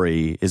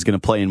Lowry is going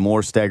to play in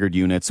more staggered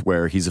units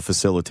where he's a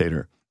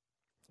facilitator.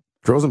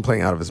 DeRozan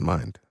playing out of his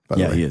mind.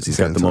 Yeah, he is. He's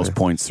got the most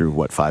points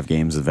through, 5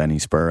 games of any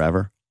Spur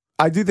ever?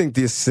 I do think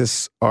the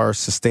assists are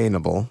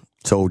sustainable.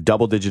 So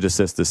double-digit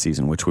assists this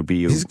season, which would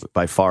be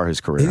by far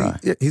his career high.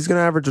 He's going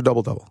to average a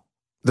double-double.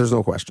 There's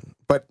no question.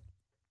 But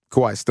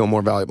Kawhi's still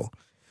more valuable.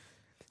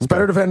 He's a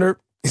better defender.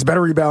 He's a better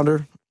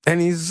rebounder.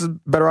 And he's a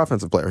better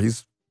offensive player.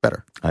 He's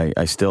better.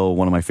 I still,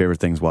 one of my favorite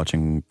things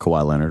watching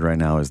Kawhi Leonard right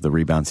now is the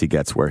rebounds he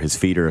gets where his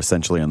feet are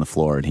essentially on the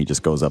floor and he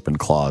just goes up and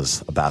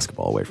claws a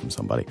basketball away from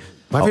somebody.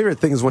 My favorite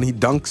thing is when he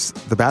dunks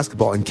the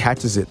basketball and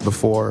catches it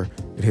before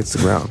it hits the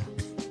ground.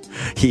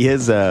 He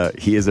is a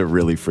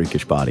really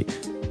freakish body.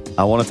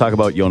 I want to talk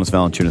about Jonas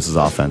Valanciunas'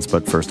 offense,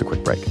 but first a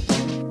quick break.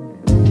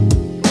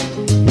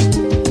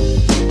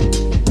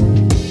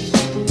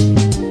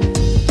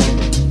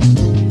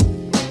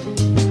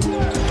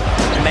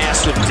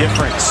 Massive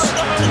difference.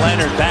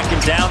 Leonard backing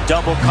down,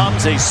 double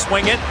comes, they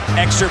swing it,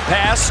 extra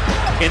pass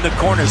in the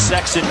corner.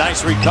 Sexton,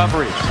 nice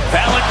recovery.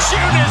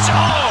 Valanciunas,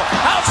 oh,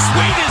 how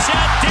sweet is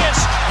that dish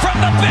from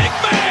the big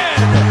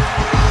man?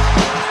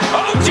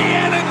 OG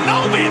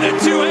Anunoby, the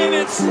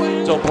two-handed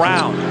slam. So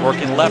Brown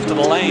working left of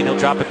the lane, he'll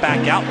drop it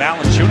back out.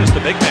 Valanciunas,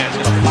 the big man's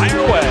gonna fire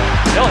away.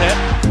 He'll hit.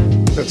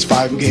 That's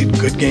 5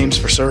 good games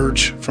for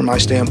Serge from my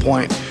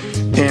standpoint.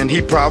 And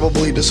he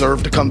probably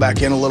deserved to come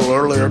back in a little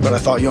earlier, but I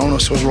thought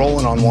Jonas was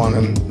rolling on one.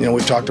 And,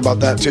 we've talked about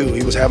that too.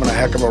 He was having a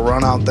heck of a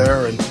run out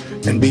there and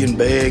being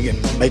big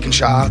and making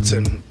shots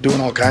and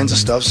doing all kinds of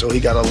stuff. So he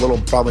got a little,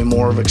 probably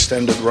more of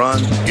extended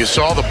run. You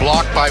saw the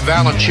block by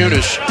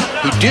Valanciunas,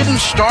 who didn't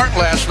start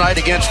last night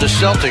against the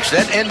Celtics.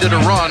 That ended a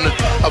run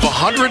of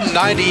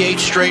 198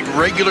 straight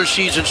regular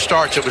season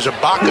starts. It was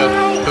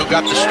Ibaka who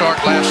got the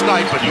start last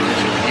night, but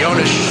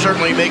Jonas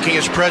certainly making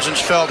his presence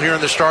felt here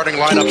in the starting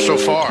lineup so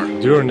far.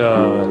 During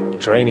the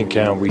training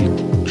camp, we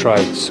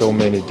tried so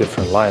many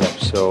different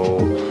lineups. So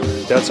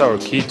that's our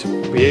key,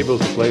 to be able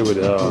to play with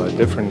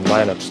different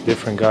lineups,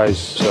 different guys.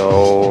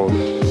 So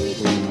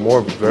we're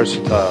more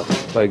versatile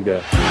like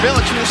that.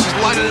 Valanciunas is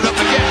lining it up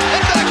again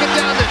and knocking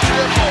down the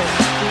triple.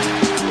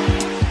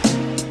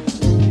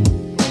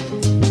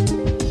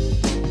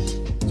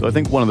 So I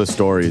think one of the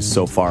stories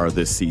so far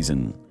this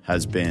season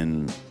has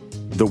been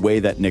the way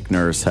that Nick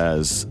Nurse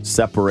has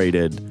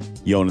separated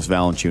Jonas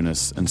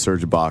Valanciunas and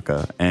Serge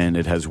Ibaka, and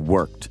it has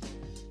worked.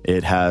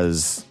 It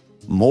has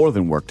more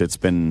than worked. It's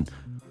been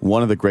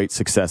one of the great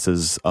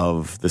successes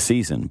of the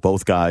season.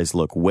 Both guys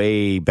look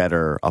way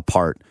better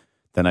apart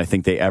than I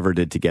think they ever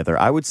did together.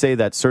 I would say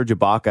that Serge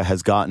Ibaka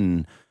has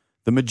gotten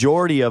the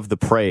majority of the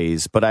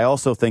praise, but I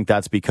also think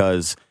that's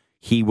because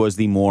he was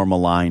the more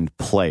maligned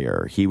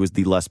player. He was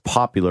the less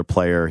popular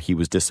player. He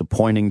was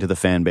disappointing to the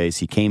fan base.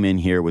 He came in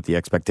here with the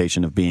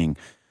expectation of being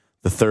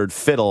the third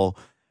fiddle,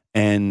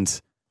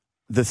 and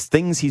the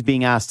things he's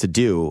being asked to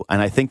do,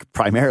 and I think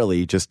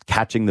primarily just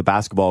catching the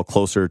basketball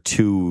closer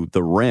to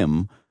the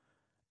rim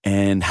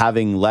and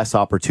having less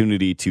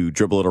opportunity to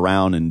dribble it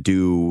around and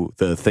do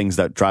the things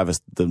that drive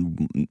us the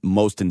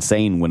most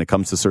insane when it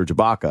comes to Serge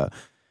Ibaka.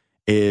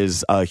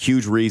 is a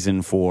huge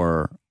reason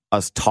for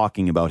us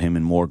talking about him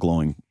in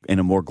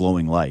a more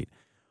glowing light.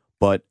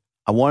 But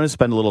I want to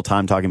spend a little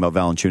time talking about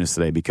Valanciunas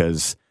today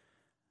because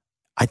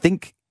I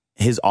think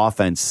his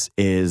offense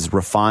is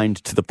refined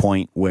to the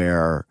point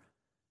where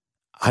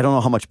I don't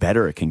know how much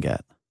better it can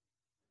get.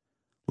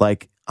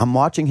 Like, I'm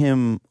watching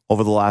him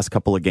over the last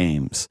couple of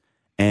games,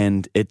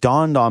 and it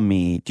dawned on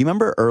me, do you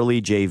remember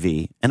early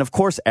JV? And of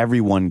course,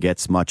 everyone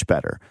gets much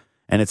better,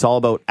 and it's all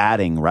about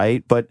adding,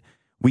 right? But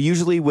we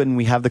usually, when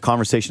we have the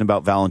conversation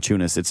about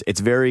Valanciunas, it's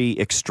very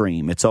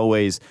extreme. It's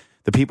always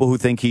the people who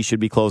think he should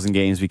be closing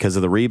games because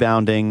of the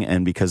rebounding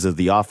and because of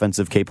the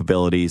offensive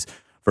capabilities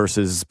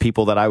versus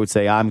people that I would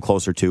say I'm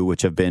closer to,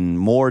 which have been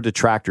more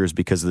detractors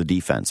because of the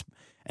defense.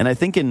 And I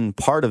think in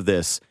part of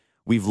this,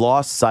 we've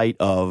lost sight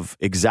of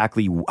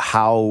exactly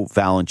how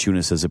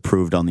Valanciunas has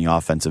improved on the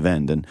offensive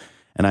end. And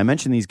I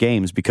mention these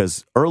games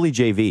because early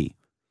JV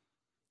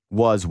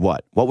was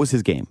what? What was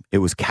his game? It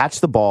was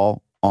catch the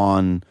ball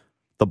on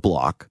the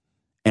block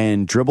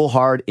and dribble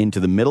hard into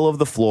the middle of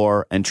the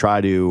floor and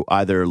try to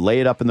either lay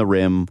it up in the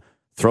rim,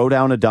 throw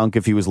down a dunk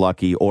if he was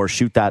lucky, or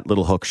shoot that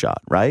little hook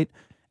shot, right?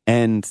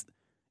 And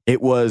it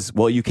was,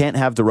 well, you can't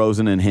have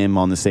DeRozan and him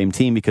on the same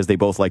team because they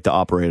both like to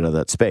operate out of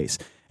that space.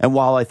 And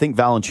while I think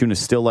Valanciunas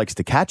still likes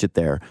to catch it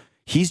there,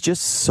 he's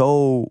just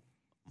so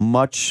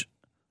much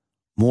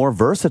more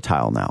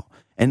versatile now.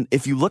 And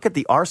if you look at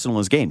the arsenal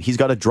of his game, he's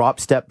got a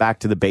drop step back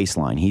to the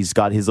baseline. He's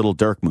got his little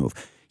Dirk move.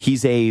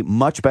 He's a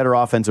much better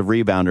offensive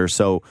rebounder,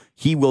 so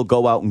he will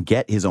go out and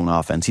get his own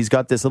offense. He's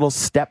got this little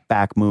step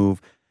back move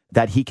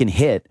that he can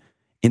hit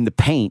in the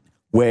paint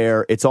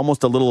where it's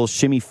almost a little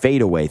shimmy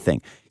fadeaway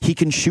thing. He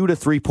can shoot a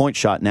 3-point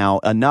shot now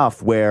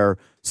enough where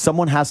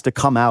someone has to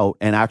come out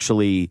and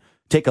actually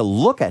take a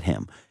look at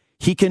him.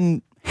 He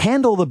can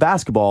handle the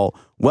basketball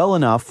well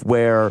enough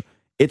where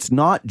it's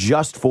not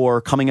just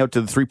for coming out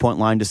to the 3-point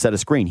line to set a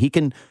screen. He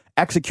can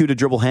execute a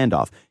dribble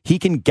handoff. He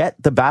can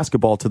get the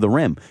basketball to the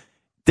rim.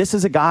 This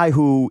is a guy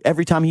who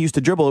every time he used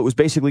to dribble, it was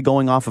basically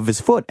going off of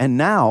his foot. And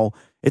now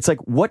it's like,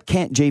 what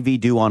can't JV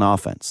do on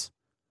offense?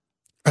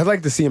 I'd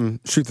like to see him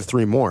shoot the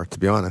three more, to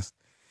be honest.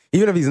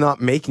 Even if he's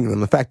not making them,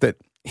 the fact that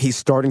he's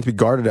starting to be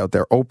guarded out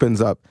there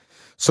opens up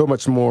so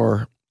much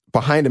more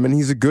behind him. And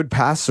he's a good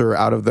passer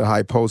out of the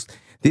high post.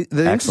 The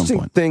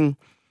interesting thing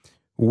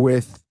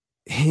with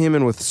him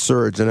and with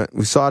Serge, and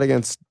we saw it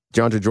against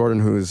DeAndre Jordan,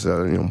 who's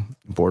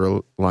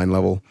borderline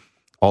level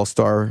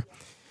all-star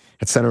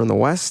at center in the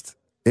West,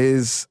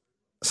 is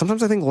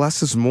sometimes I think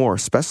less is more,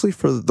 especially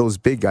for those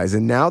big guys.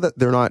 And now that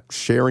they're not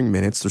sharing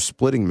minutes, they're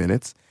splitting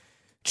minutes.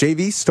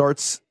 JV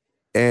starts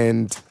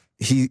and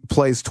he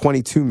plays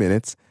 22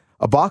 minutes.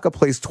 Ibaka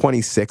plays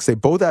 26. They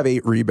both have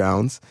 8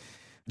 rebounds.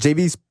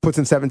 JV puts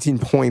in 17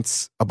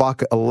 points,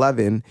 Ibaka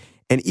 11.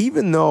 And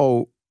even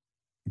though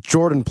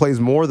Jordan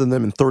plays more than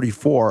them in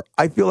 34,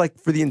 I feel like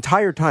for the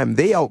entire time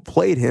they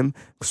outplayed him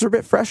because they're a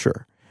bit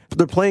fresher. But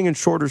they're playing in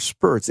shorter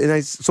spurts.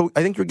 And so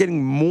I think you're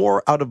getting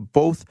more out of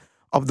both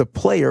of the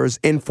players,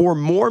 and for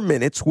more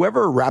minutes,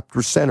 whoever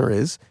Raptor center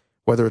is,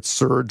 whether it's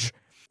Serge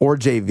or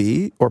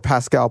JV or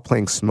Pascal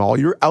playing small,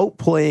 you're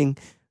outplaying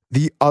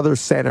the other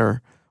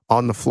center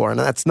on the floor. And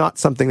that's not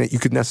something that you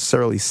could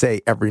necessarily say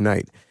every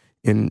night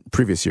in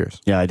previous years.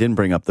 Yeah, I didn't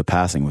bring up the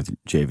passing with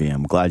JV.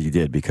 I'm glad you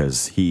did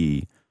because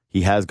he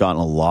has gotten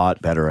a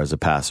lot better as a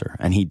passer.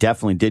 And he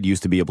definitely did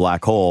used to be a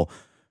black hole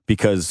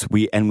because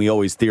we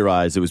always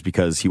theorized it was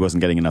because he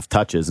wasn't getting enough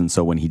touches. And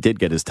so when he did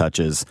get his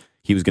touches,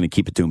 he was going to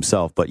keep it to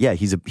himself. But yeah,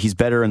 he's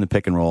better in the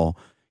pick and roll.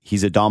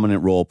 He's a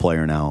dominant role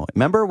player now.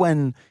 Remember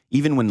when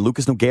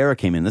Lucas Nogueira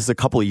came in, this is a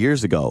couple of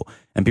years ago,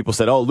 and people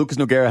said, oh, Lucas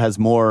Nogueira has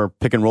more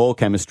pick and roll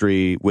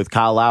chemistry with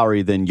Kyle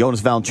Lowry than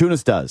Jonas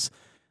Valanciunas does.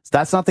 So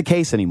that's not the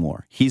case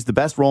anymore. He's the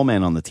best roll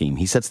man on the team.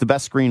 He sets the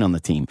best screen on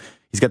the team.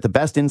 He's got the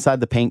best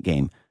inside the paint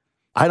game.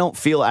 I don't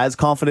feel as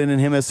confident in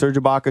him as Serge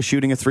Ibaka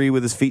shooting a 3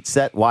 with his feet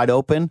set wide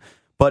open,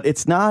 but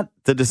it's not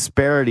the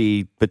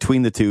disparity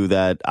between the two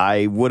that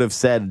I would have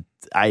said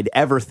I'd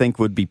ever think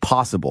would be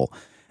possible.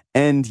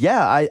 And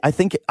yeah, I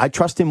think I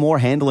trust him more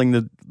handling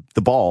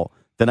the ball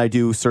than I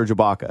do Serge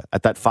Ibaka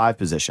at that 5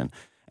 position.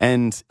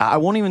 And I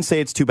won't even say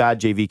it's too bad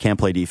JV can't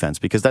play defense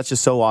because that's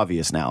just so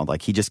obvious now.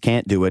 Like, he just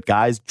can't do it.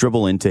 Guys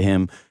dribble into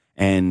him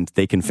and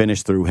they can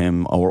finish through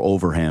him or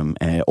over him,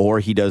 or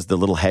he does the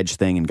little hedge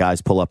thing and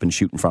guys pull up and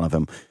shoot in front of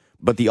him.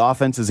 But the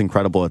offense is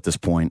incredible at this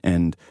point.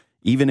 And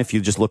even if you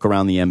just look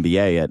around the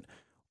NBA at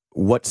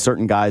what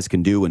certain guys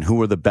can do and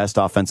who are the best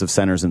offensive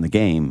centers in the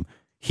game,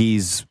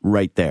 he's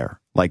right there.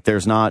 Like,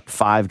 there's not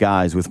 5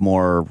 guys with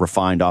more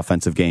refined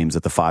offensive games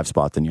at the 5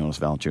 spot than Jonas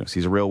Valanciunas.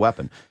 He's a real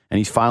weapon. And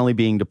he's finally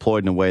being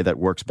deployed in a way that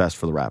works best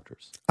for the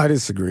Raptors. I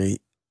disagree.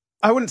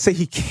 I wouldn't say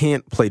he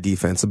can't play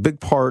defense. A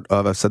big part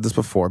of, I've said this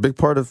before, a big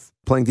part of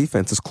playing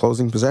defense is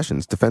closing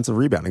possessions, defensive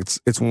rebounding.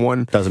 It's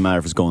one... Doesn't matter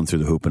if it's going through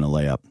the hoop in a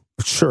layup.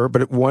 Sure,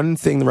 but one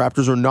thing the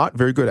Raptors are not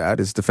very good at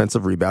is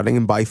defensive rebounding,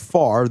 and by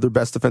far their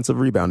best defensive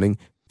rebounding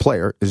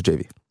player is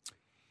JV.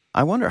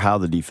 I wonder how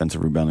the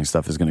defensive rebounding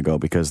stuff is going to go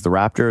because the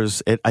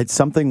Raptors, it's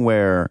something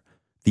where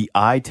the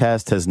eye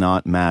test has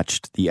not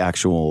matched the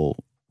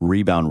actual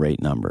rebound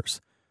rate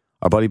numbers.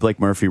 Our buddy Blake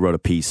Murphy wrote a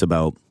piece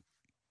about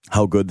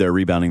how good they're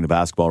rebounding the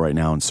basketball right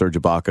now, and Serge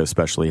Ibaka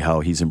especially,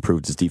 how he's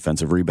improved his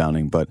defensive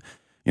rebounding. But,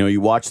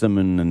 you watch them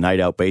in a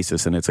night-out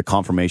basis, and it's a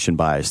confirmation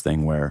bias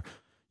thing where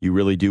you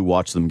really do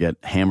watch them get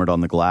hammered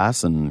on the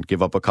glass and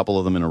give up a couple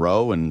of them in a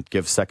row and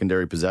give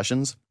secondary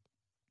possessions.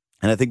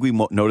 And I think we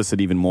notice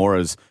it even more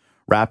as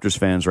Raptors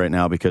fans right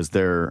now because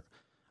I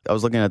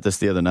was looking at this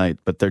the other night,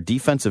 but their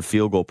defensive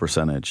field goal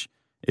percentage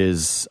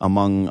is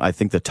among, I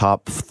think, the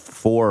top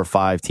 4 or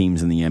 5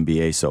 teams in the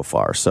NBA so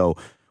far. So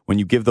when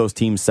you give those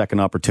teams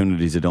second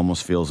opportunities, it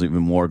almost feels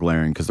even more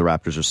glaring because the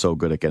Raptors are so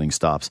good at getting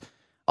stops.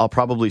 I'll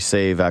probably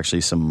save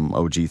actually some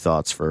OG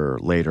thoughts for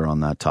later on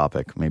that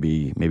topic,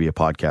 maybe a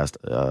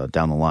podcast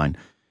down the line.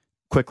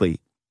 Quickly,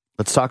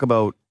 let's talk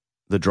about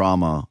the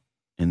drama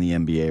in the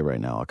NBA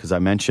right now because I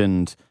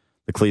mentioned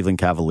the Cleveland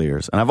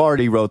Cavaliers, and I've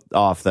already wrote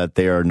off that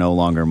they are no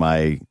longer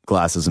my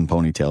glasses and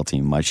ponytail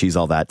team, my she's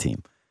all that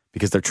team,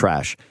 because they're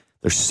trash.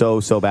 They're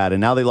so bad,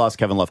 and now they lost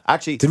Kevin Love.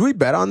 Actually, did we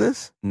bet on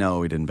this? No,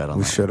 we didn't bet on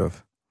that. We should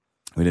have.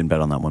 We didn't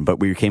bet on that one, but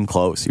we came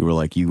close. You were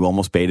like, you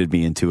almost baited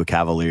me into a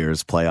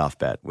Cavaliers playoff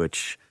bet,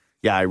 which,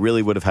 yeah, I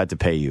really would have had to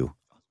pay you.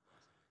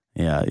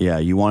 Yeah,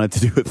 you wanted to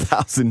do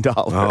 $1,000.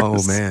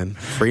 Oh, man.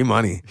 Free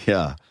money.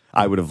 Yeah,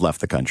 I would have left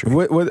the country.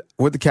 Would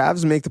the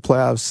Cavs make the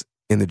playoffs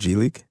in the G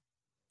League?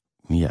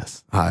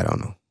 Yes. I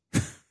don't know.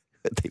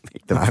 They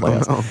make the playoffs. I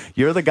don't know.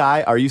 You're the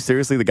guy, are you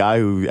seriously the guy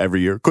who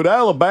every year, could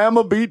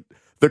Alabama beat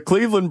the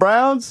Cleveland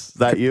Browns? Is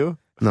that you?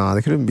 No,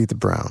 they couldn't beat the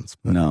Browns.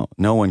 But.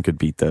 No one could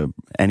beat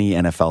any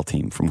NFL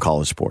team from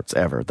college sports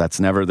ever. There's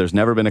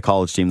never been a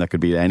college team that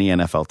could beat any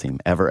NFL team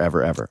ever.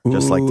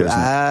 Just like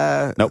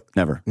there's nope,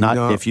 never. Not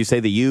no. If you say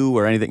the U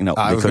or anything. No,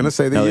 I was going to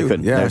say the U. They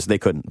couldn't. Yeah. They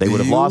couldn't. They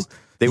would have lost.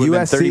 They would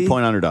have been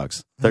 30-point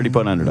underdogs.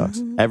 30-point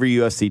underdogs. Every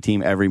USC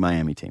team, every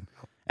Miami team,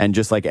 and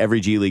just like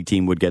every G League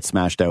team would get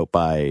smashed out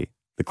by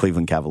the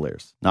Cleveland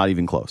Cavaliers. Not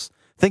even close.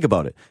 Think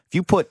about it. If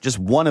you put just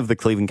one of the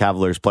Cleveland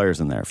Cavaliers players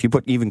in there, if you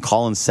put even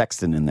Colin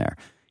Sexton in there,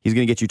 he's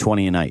going to get you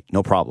 20 a night,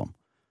 no problem.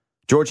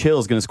 George Hill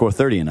is going to score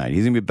 30 a night.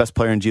 He's going to be the best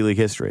player in G League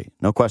history,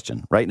 no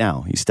question. Right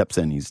now, he steps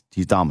in. He's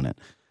dominant.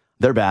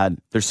 They're bad.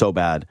 They're so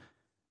bad.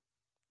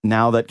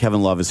 Now that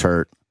Kevin Love is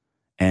hurt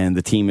and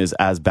the team is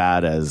as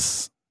bad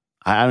as,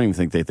 I don't even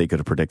think they could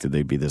have predicted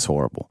they'd be this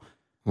horrible.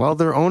 Well,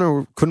 their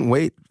owner couldn't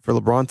wait for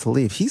LeBron to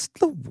leave. He's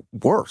the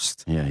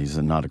worst. Yeah, he's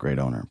not a great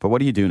owner. But what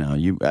do you do now?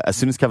 As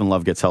soon as Kevin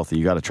Love gets healthy,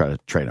 you got to try to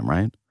trade him,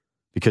 right?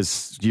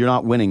 Because you're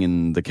not winning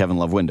in the Kevin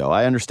Love window.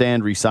 I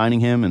understand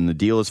re-signing him and the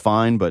deal is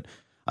fine, but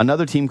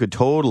another team could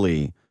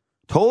totally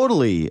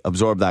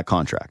absorb that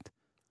contract.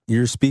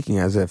 You're speaking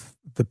as if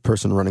the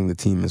person running the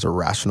team is a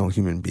rational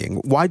human being.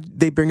 Why'd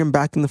they bring him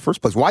back in the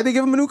first place? Why'd they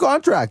give him a new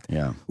contract?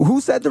 Yeah.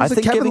 Who said there was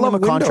a Kevin Love giving him a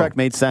window? contract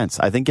made sense.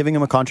 I think giving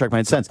him a contract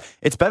made sense.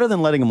 It's better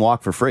than letting him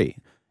walk for free.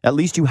 At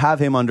least you have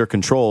him under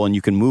control and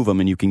you can move him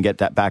and you can get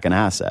that back an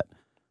asset.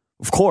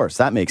 Of course,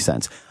 that makes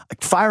sense.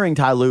 Firing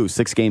Ty Lue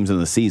 6 games in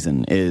the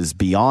season is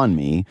beyond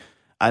me.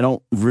 I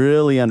don't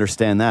really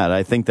understand that.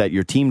 I think that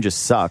your team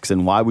just sucks,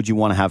 and why would you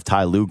want to have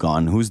Ty Lue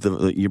gone?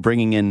 You're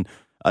bringing in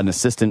an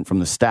assistant from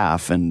the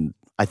staff, and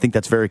I think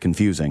that's very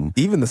confusing.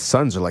 Even the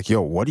Suns are like,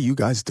 yo, what are you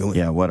guys doing?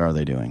 Yeah, what are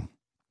they doing?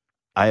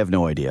 I have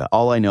no idea.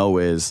 All I know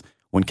is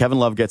when Kevin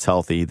Love gets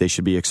healthy, they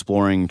should be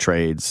exploring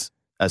trades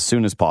as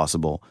soon as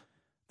possible.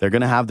 They're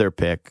going to have their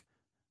pick.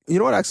 You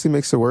know what actually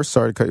makes it worse?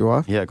 Sorry to cut you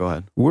off. Yeah, go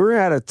ahead. We're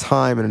at a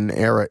time and an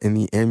era in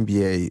the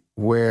NBA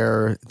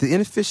where the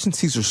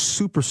inefficiencies are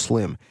super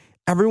slim.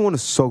 Everyone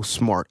is so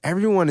smart.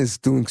 Everyone is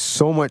doing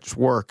so much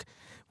work,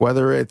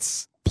 whether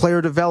it's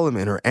player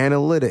development or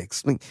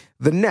analytics. I mean,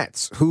 the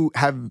Nets, who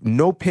have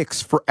no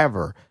picks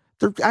forever,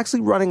 they're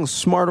actually running a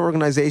smart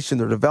organization.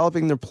 They're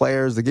developing their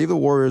players. They gave the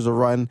Warriors a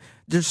run.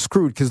 They're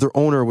screwed because their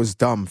owner was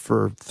dumb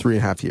for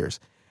 3.5 years.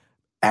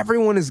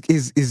 Everyone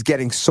is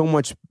getting so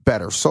much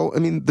better. So, I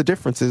mean, the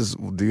difference is,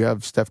 do you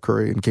have Steph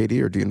Curry and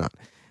KD or do you not?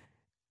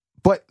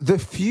 But the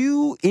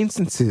few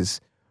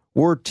instances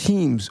where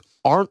teams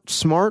aren't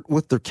smart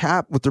with their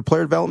cap, with their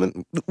player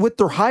development, with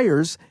their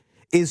hires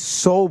is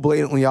so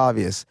blatantly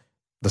obvious.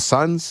 The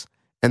Suns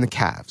and the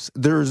Cavs.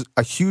 There's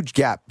a huge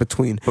gap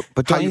between.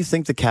 But don't you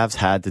think the Cavs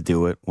had to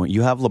do it? When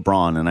you have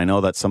LeBron, and I know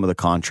that some of the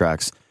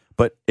contracts,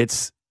 but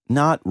it's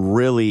not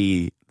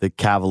really the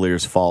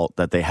Cavaliers' fault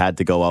that they had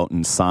to go out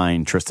and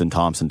sign Tristan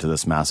Thompson to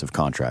this massive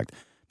contract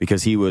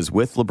because he was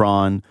with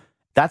LeBron.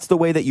 That's the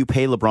way that you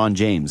pay LeBron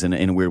James in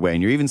a weird way.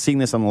 And you're even seeing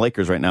this on the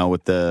Lakers right now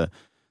with the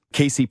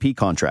KCP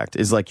contract.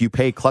 Is like you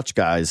pay clutch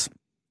guys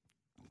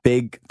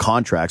big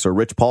contracts, or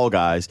Rich Paul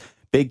guys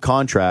big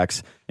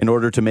contracts in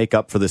order to make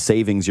up for the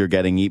savings you're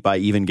getting by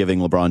even giving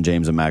LeBron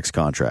James a max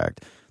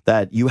contract.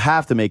 That you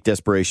have to make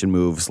desperation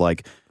moves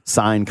like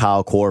sign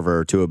Kyle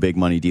Korver to a big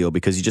money deal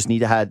because you just need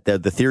to have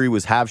the theory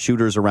was have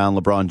shooters around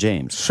LeBron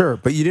James. Sure,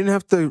 but you didn't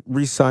have to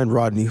re-sign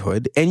Rodney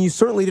Hood, and you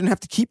certainly didn't have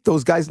to keep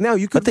those guys now.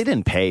 But they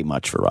didn't pay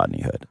much for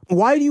Rodney Hood.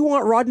 Why do you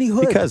want Rodney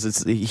Hood?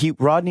 Because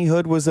Rodney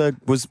Hood was I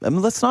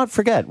mean, let's not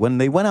forget when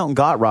they went out and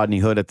got Rodney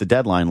Hood at the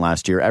deadline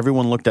last year,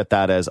 everyone looked at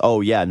that as,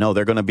 oh yeah, no,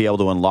 they're going to be able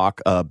to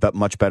unlock a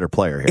much better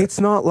player here. It's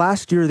not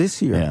last year,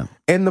 this year. Yeah.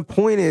 And the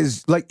point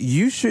is, like,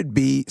 you should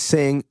be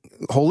saying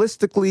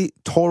holistically,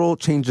 total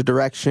change of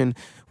direction.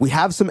 We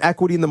have some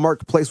equity in the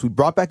marketplace. We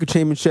brought back a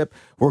championship.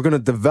 We're going to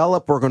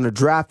develop. We're going to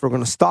draft. We're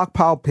going to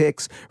stockpile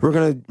picks. We're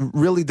going to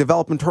really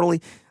develop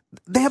internally.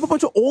 They have a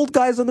bunch of old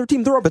guys on their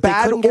team. They're a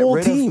bad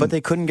old team. But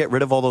they couldn't get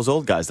rid of all those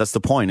old guys. That's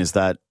the point, is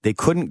that they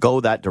couldn't go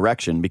that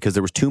direction because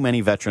there was too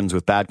many veterans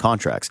with bad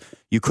contracts.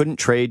 You couldn't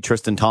trade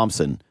Tristan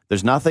Thompson.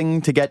 There's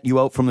nothing to get you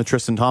out from the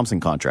Tristan Thompson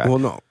contract. Well,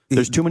 no.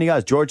 There's too many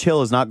guys. George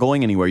Hill is not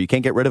going anywhere. You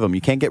can't get rid of him.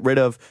 You can't get rid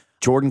of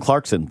Jordan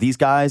Clarkson. These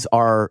guys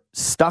are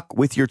stuck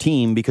with your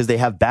team because they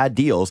have bad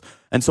deals.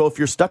 And so if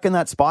you're stuck in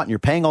that spot and you're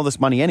paying all this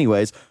money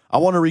anyways, I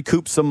want to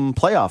recoup some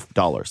playoff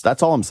dollars.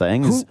 That's all I'm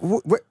saying.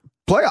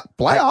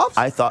 Playoffs?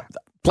 I thought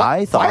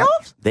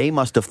playoffs? They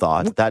must have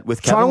thought that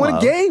with Kevin Trying to win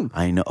Love, a game.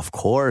 I know, of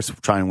course,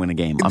 trying to win a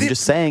game. I'm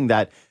just saying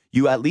that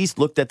you at least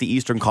looked at the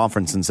Eastern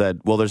Conference and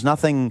said, well, there's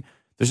not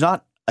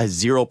a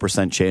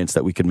 0% chance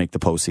that we could make the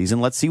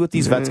postseason. Let's see what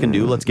these vets can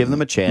do. Let's give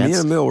them a chance. Me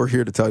and Emil were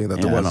here to tell you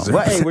that there was.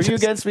 Well, hey, were you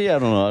against me? I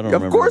don't know. I don't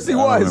remember. Of course he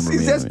was.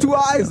 He has two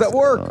eyes that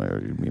work.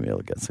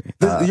 Against me.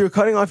 You're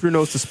cutting off your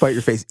nose to spite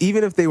your face.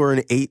 Even if they were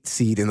an 8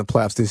 seed in the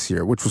playoffs this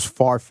year, which was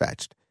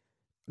far-fetched,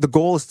 the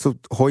goal is to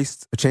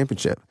hoist a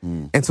championship.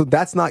 And so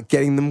that's not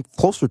getting them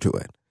closer to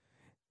it.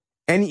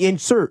 And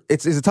sir,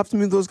 is it tough to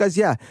move those guys?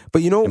 Yeah.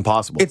 But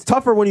impossible. It's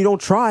tougher when you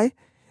don't try.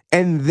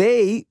 And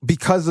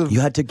because of... You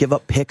had to give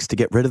up picks to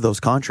get rid of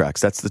those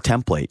contracts. That's the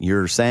template.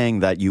 You're saying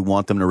that you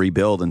want them to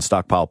rebuild and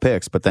stockpile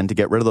picks, but then to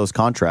get rid of those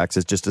contracts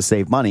is just to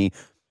save money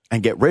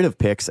and get rid of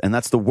picks, and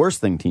that's the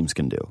worst thing teams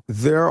can do.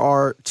 There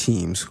are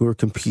teams who are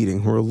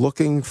competing, who are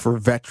looking for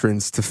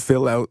veterans to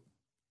fill out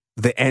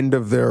the end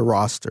of their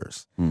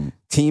rosters.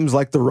 Teams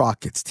like the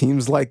Rockets,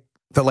 teams like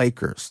the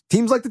Lakers,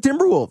 teams like the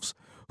Timberwolves,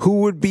 who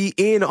would be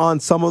in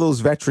on some of those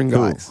veteran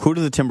guys. Who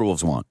do the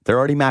Timberwolves want? They're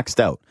already maxed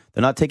out.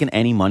 They're not taking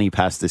any money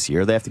past this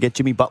year. They have to get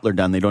Jimmy Butler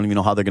done. They don't even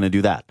know how they're going to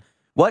do that.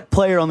 What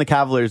player on the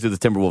Cavaliers do the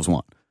Timberwolves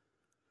want?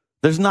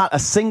 There's not a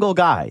single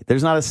guy.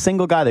 There's not a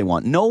single guy they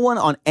want. No one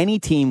on any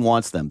team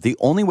wants them. The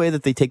only way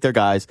that they take their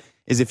guys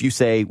is if you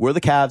say, we're the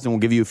Cavs and we'll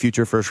give you a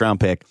future first-round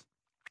pick,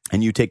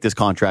 and you take this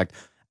contract,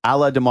 a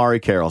la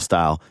Damari Carroll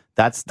style.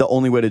 That's the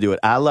only way to do it.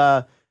 A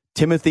la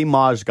Timothy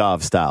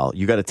Mozgov style.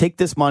 You got to take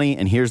this money,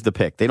 and here's the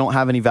pick. They don't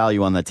have any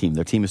value on that team.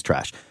 Their team is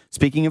trash.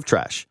 Speaking of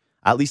trash,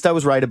 at least I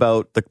was right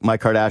about my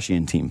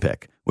Kardashian team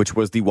pick, which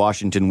was the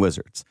Washington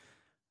Wizards.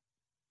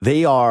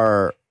 They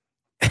are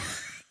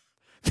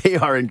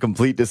in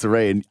complete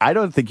disarray, and I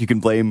don't think you can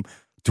blame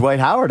Dwight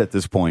Howard at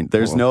this point.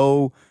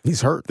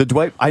 He's hurt.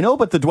 I know,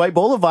 but the Dwight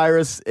Bola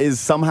virus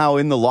is somehow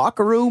in the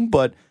locker room,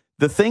 but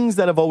the things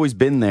that have always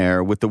been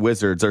there with the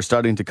Wizards are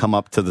starting to come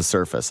up to the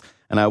surface.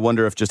 And I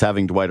wonder if just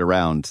having Dwight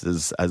around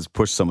has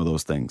pushed some of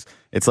those things.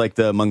 It's like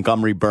the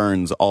Montgomery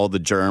Burns, all the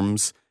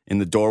germs in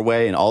the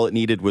doorway, and all it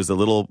needed was a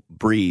little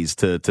breeze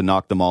to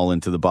knock them all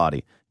into the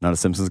body. Not a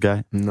Simpsons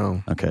guy?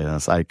 No. Okay,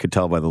 I could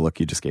tell by the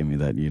look you just gave me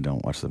that you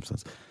don't watch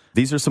Simpsons.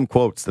 These are some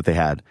quotes that they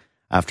had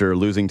after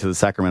losing to the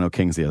Sacramento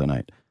Kings the other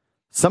night.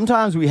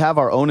 Sometimes we have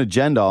our own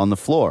agenda on the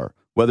floor,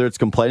 whether it's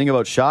complaining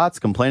about shots,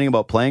 complaining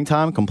about playing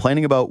time,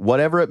 complaining about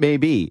whatever it may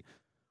be.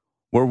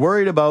 We're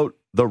worried about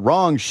the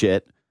wrong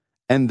shit,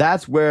 and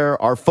that's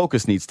where our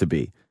focus needs to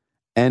be.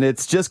 And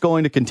it's just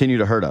going to continue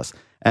to hurt us.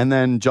 And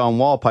then John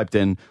Wall piped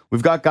in,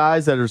 we've got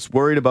guys that are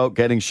worried about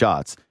getting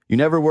shots. You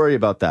never worry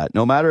about that.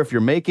 No matter if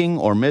you're making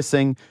or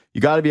missing, you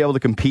got to be able to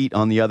compete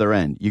on the other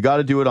end. You got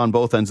to do it on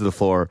both ends of the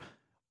floor,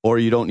 or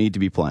you don't need to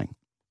be playing.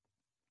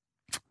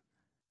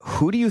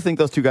 Who do you think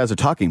those two guys are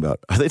talking about?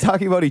 Are they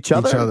talking about each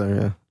other? Each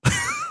other,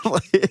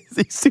 yeah.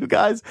 These two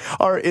guys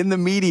are in the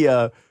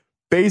media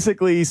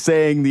basically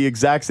saying the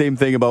exact same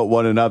thing about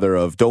one another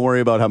of, don't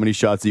worry about how many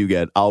shots you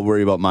get. I'll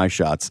worry about my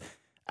shots.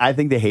 I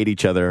think they hate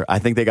each other. I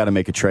think they got to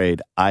make a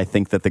trade. I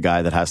think that the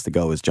guy that has to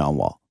go is John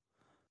Wall.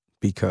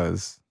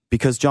 Because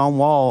John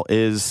Wall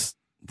is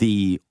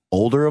the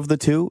older of the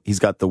two. He's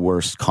got the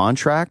worst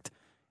contract.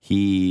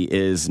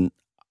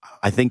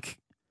 I think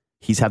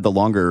he's had the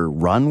longer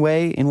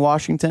runway in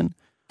Washington.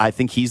 I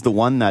think he's the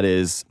one that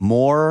is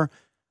more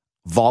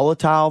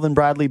volatile than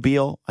Bradley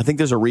Beal. I think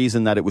there's a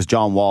reason that it was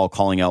John Wall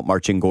calling out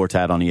Marcin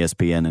Gortat on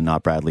ESPN and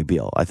not Bradley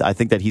Beal. I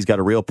think that he's got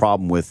a real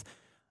problem with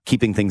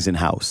keeping things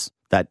in-house.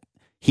 That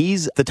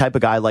he's the type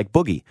of guy like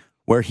Boogie,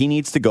 where he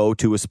needs to go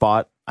to a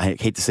spot, I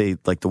hate to say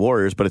like the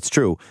Warriors, but it's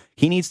true.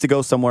 He needs to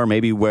go somewhere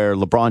maybe where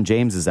LeBron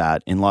James is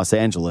at in Los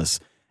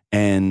Angeles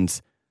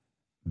and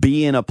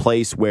be in a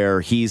place where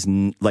he's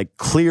like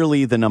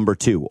clearly the number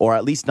two, or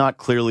at least not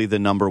clearly the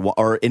number one,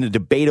 or in a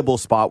debatable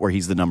spot where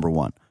he's the number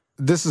one.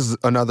 This is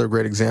another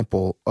great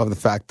example of the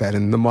fact that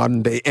in the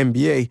modern day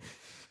NBA,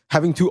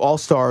 having 2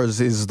 all-stars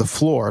is the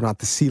floor, not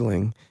the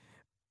ceiling.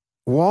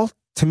 Wall,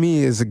 to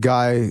me, is a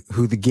guy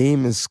who the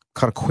game has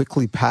kind of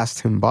quickly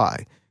passed him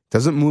by.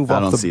 Doesn't move off I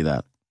don't see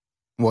that.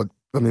 Well,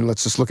 I mean,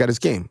 let's just look at his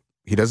game.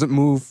 He doesn't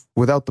move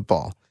without the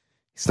ball.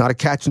 He's not a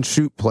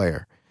catch-and-shoot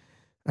player.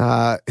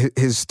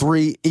 His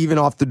 3, even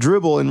off the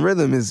dribble and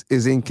rhythm,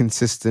 is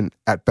inconsistent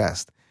at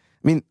best.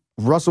 I mean,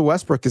 Russell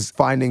Westbrook is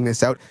finding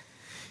this out.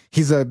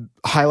 He's a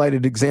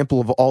highlighted example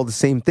of all the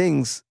same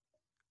things.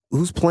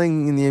 Who's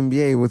playing in the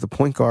NBA with a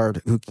point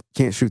guard who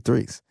can't shoot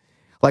threes?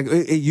 Like,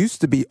 it used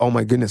to be, oh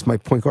my goodness, my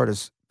point guard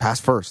is pass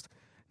first.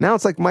 Now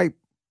it's like my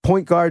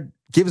point guard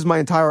gives my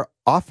entire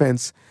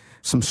offense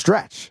some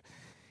stretch.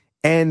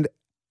 And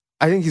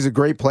I think he's a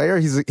great player.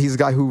 He's a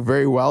guy who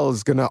very well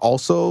is going to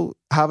also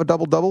have a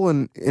double-double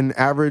and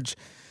average,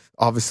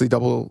 obviously,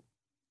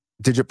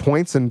 double-digit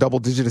points and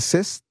double-digit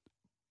assists.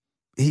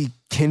 He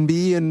can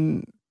be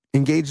an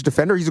engaged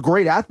defender. He's a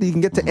great athlete. He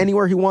can get to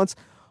anywhere he wants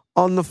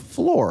on the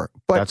floor.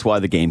 But that's why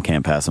the game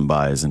can't pass him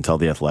by, is until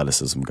the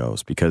athleticism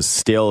goes, because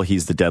still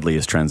he's the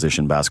deadliest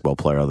transition basketball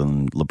player other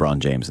than LeBron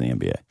James in the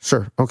NBA.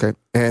 Sure. Okay.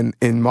 And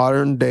in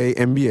modern day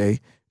NBA,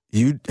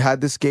 you had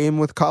this game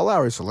with Kyle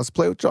Lowry, so let's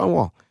play with John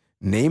Wall.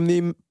 Name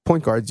the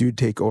point guards you'd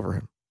take over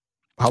him.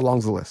 How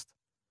long's the list?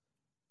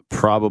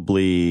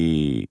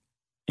 Probably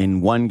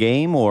in one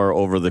game or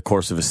over the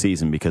course of a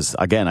season, because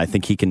again, I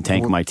think he can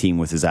tank my team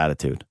with his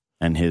attitude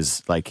and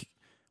his, like,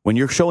 when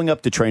you're showing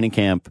up to training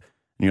camp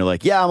and you're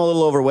like, yeah, I'm a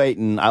little overweight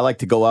and I like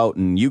to go out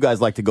and you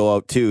guys like to go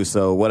out too,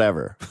 so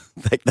whatever.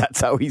 Like, that's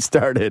how he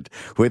started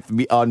with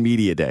me on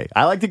media day.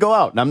 I like to go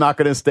out and I'm not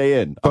going to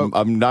stay in. I'm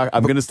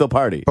going to still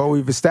party. But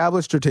we've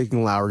established you're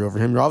taking Lowry over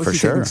him. You're obviously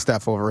taking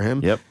Steph over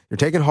him. Yep. You're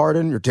taking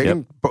Harden. You're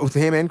taking both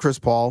him and Chris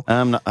Paul.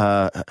 I'm not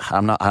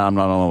on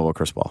about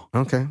Chris Paul.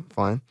 Okay,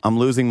 fine. I'm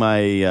losing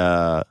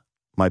my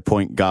my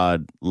point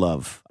guard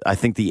love. I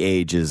think the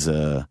age is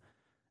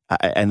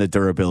and the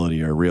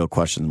durability are real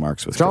question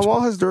marks with John Chris Wall.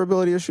 Paul Has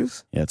durability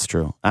issues? Yeah, it's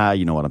true.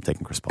 You know what? I'm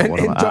taking Chris Paul.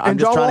 I'm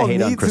just trying to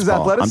hate on Chris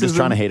Paul. I'm just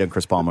trying to hate on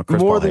Chris Paul. I'm a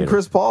Chris more Paul than hater.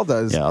 Chris Paul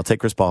does. Yeah, I'll take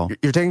Chris Paul.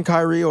 You're taking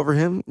Kyrie over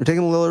him. You're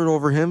taking Lillard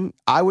over him.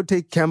 I would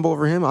take Kemba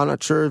over him. I'm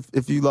not sure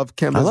if you love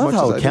Kemba as much as I do.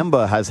 I love how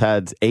Kemba has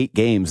had 8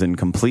 games and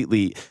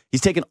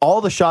he's taken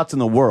all the shots in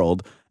the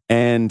world,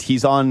 and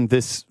he's on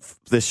this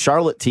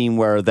Charlotte team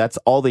where that's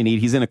all they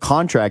need. He's in a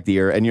contract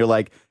year, and you're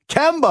like,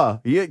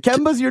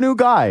 Kemba's your new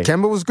guy.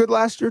 Kemba was good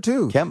last year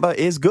too. Kemba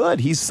is good.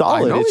 He's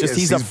solid. It's just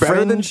he's a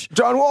fringe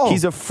John Wall.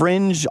 He's a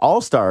fringe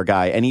all-star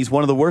guy, and he's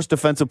one of the worst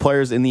defensive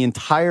players in the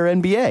entire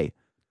NBA.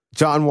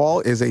 John Wall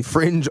is a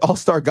fringe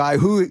all-star guy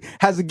who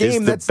has a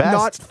game that's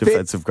not fit.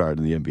 Defensive guard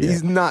in the NBA.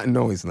 He's not.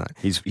 No, he's not.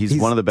 He's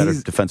one of the better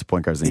defensive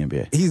point guards in the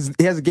NBA.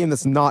 He has a game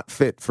that's not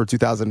fit for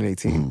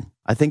 2018.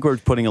 I think we're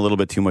putting a little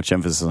bit too much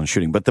emphasis on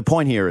shooting, but the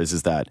point here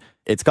is that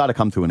it's got to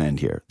come to an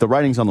end here. The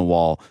writing's on the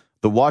wall.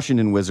 The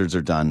Washington Wizards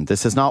are done.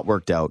 This has not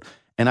worked out.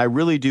 And I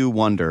really do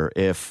wonder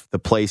if the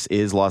place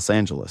is Los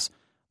Angeles.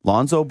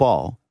 Lonzo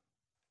Ball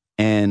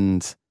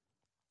and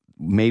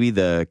maybe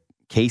the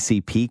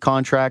KCP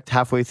contract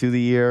halfway through the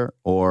year,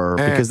 or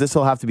because this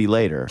will have to be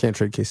later. Can't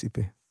trade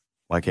KCP.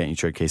 Why can't you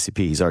trade KCP?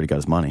 He's already got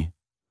his money.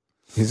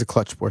 He's a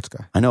clutch sports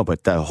guy. I know,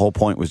 but the whole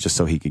point was just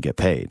so he could get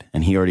paid.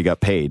 And he already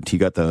got paid. He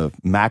got the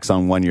max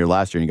on 1 year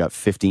last year, and he got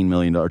 $15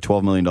 million or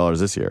 $12 million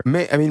this year.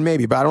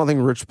 Maybe, but I don't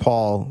think Rich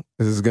Paul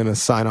is going to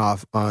sign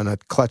off on a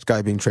clutch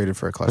guy being traded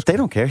for a clutch guy. But they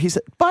don't care. He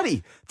said,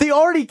 buddy, they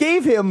already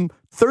gave him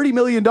 $30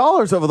 million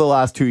over the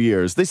last 2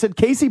 years. They said,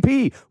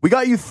 KCP, we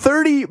got you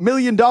 $30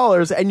 million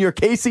and you're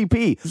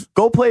KCP.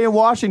 Go play in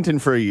Washington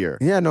for a year.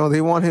 Yeah, no,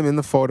 they want him in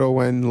the photo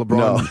when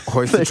LeBron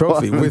hoists the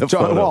trophy with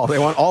John Wall. They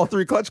want all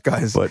 3 clutch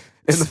guys in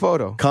the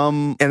photo.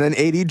 And then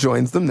AD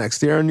joins them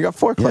next year and you got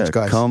 4 clutch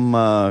guys.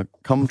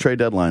 Come trade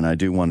deadline, I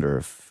do wonder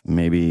if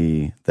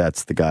maybe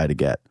that's the guy to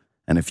get.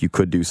 And if you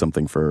could do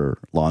something for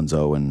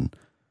Lonzo and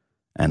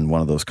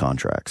one of those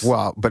contracts.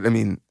 Well, but I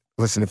mean,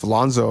 listen, if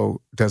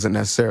Lonzo doesn't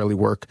necessarily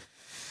work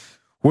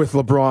with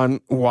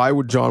LeBron, why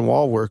would John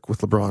Wall work with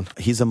LeBron?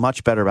 He's a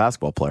much better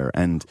basketball player.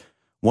 And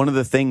one of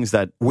the things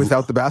that...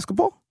 Without the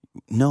basketball?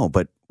 No,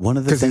 but one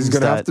of the things he's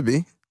going to have to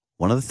be.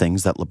 One of the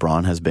things that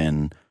LeBron has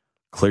been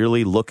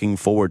clearly looking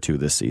forward to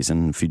this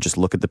season, if you just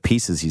look at the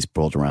pieces he's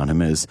pulled around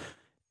him, is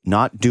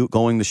not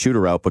going the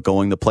shooter route, but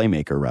going the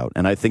playmaker route.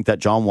 And I think that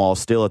John Wall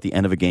still at the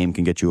end of a game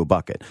can get you a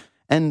bucket.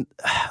 And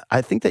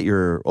I think that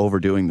you're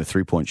overdoing the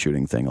 3-point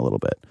shooting thing a little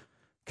bit.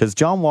 Because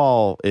John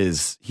Wall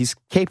he's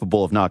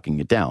capable of knocking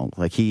it down.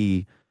 Like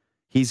he's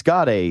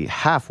got a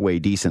halfway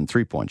decent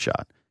 3-point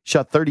shot.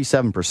 Shot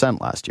 37%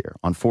 last year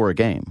on 4 a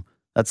game.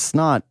 That's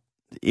not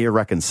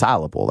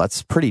irreconcilable.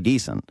 That's pretty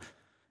decent.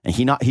 And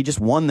he just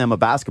won them a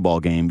basketball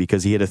game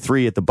because he hit a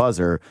 3 at the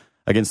buzzer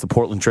against the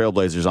Portland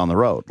Trailblazers on the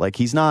road. Like,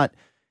 he's not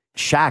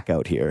Shaq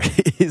out here.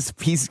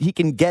 He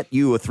can get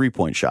you a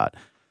 3-point shot.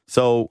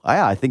 So,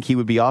 yeah, I think he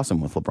would be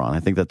awesome with LeBron. I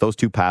think that those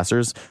 2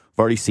 passers, we've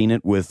already seen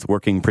it with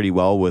working pretty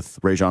well with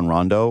Rajon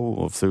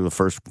Rondo through the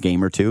first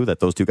game or 2, that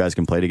those 2 guys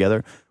can play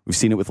together. We've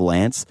seen it with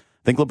Lance.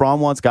 I think LeBron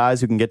wants guys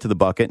who can get to the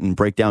bucket and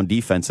break down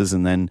defenses,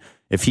 and then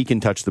if he can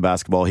touch the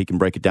basketball, he can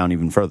break it down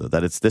even further.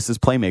 This is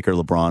playmaker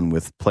LeBron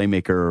with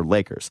playmaker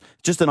Lakers.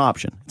 Just an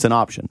option. It's an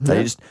option.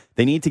 Yeah.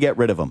 They need to get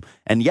rid of him.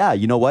 And yeah,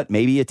 you know what?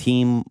 Maybe a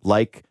team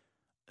like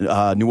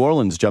New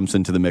Orleans jumps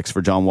into the mix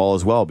for John Wall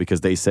as well,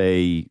 because they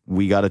say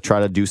we got to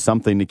try to do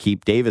something to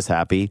keep Davis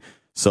happy.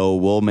 So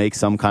we'll make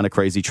some kind of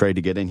crazy trade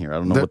to get in here. I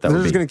don't know what that would be.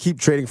 They're just going to keep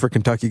trading for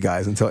Kentucky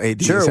guys until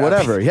AD Sure, is happy.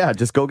 whatever. Yeah,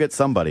 just go get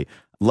somebody.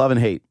 Love and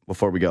hate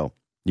before we go.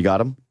 You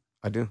got him?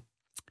 I do.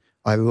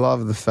 I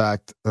love the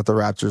fact that the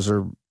Raptors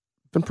are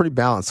been pretty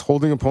balanced,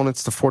 holding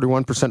opponents to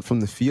 41% from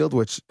the field,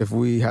 which if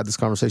we had this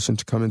conversation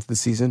to come into the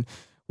season,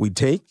 we'd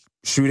take.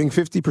 Shooting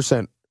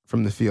 50%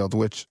 from the field,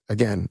 which,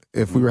 again,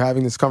 if we were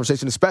having this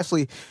conversation,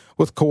 especially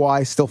with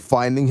Kawhi still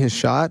finding his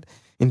shot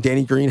and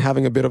Danny Green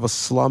having a bit of a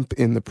slump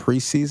in the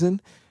preseason,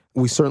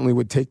 we certainly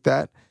would take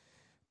that.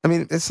 I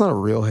mean, it's not a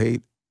real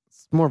hate.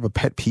 It's more of a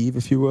pet peeve,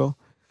 if you will.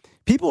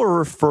 People are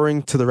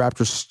referring to the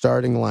Raptors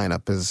starting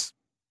lineup as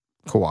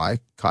Kawhi,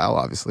 Kyle,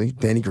 obviously,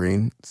 Danny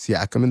Green,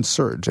 Siakam, and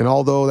Serge. And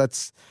although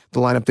that's the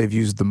lineup they've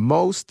used the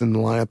most and the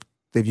lineup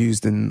they've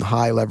used in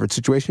high leverage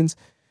situations,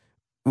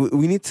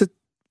 we need to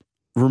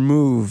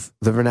remove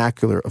the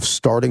vernacular of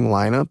starting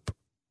lineup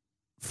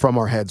from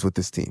our heads with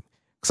this team.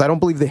 Because I don't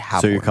believe they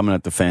have So you're one. coming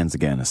at the fans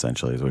again,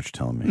 essentially, is what you're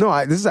telling me.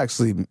 No, this is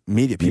actually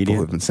media people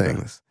who have been saying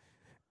this.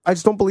 I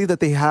just don't believe that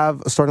they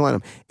have a starting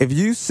lineup. If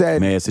you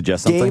said May I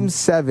suggest something? Game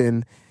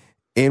 7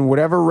 in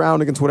whatever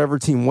round against whatever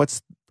team,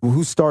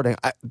 who's starting?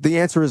 The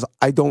answer is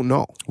I don't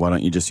know. Why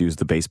don't you just use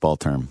the baseball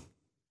term?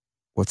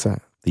 What's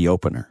that? The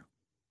opener.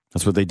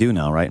 That's what they do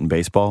now, right? In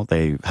baseball,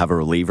 they have a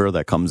reliever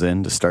that comes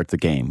in to start the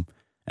game,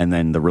 and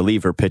then the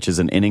reliever pitches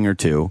an inning or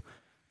two,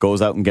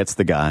 goes out and gets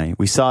the guy.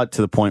 We saw it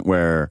to the point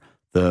where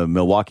the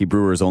Milwaukee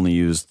Brewers only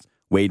used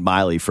Wade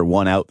Miley for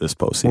one out this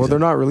postseason. Well, they're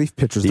not relief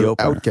pitchers. They're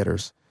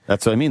out-getters.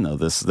 That's what I mean, though.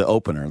 This is the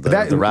opener, the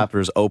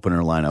Raptors opener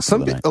lineup for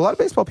the night. A lot of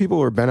baseball people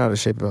were bent out of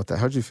shape about that.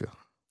 How'd you feel?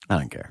 I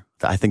don't care.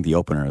 I think the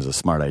opener is a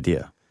smart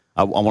idea.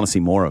 I want to see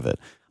more of it.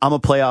 I'm a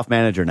playoff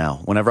manager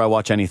now. Whenever I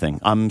watch anything,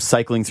 I'm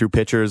cycling through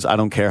pitchers. I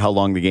don't care how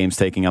long the game's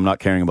taking. I'm not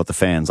caring about the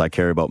fans. I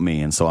care about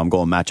me. And so I'm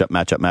going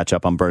matchup.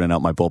 I'm burning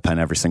out my bullpen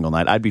every single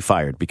night. I'd be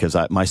fired because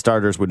my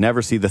starters would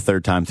never see the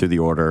third time through the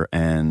order,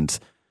 and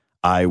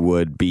I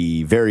would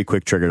be very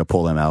quick trigger to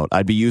pull them out.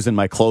 I'd be using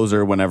my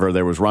closer whenever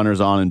there was runners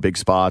on in big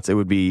spots.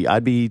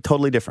 I'd be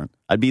totally different.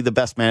 I'd be the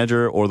best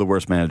manager or the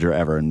worst manager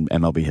ever in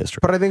MLB history.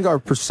 But I think our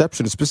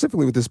perception,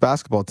 specifically with this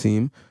basketball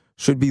team,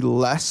 should be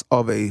less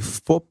of a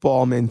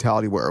football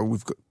mentality where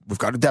we've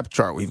got a depth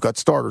chart, we've got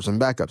starters and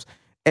backups,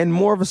 and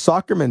more of a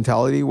soccer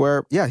mentality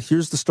where, yeah,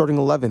 here's the starting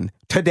 11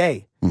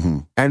 today,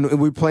 and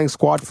we're playing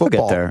squad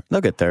football.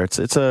 They'll get there.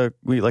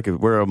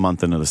 We're a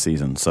month into the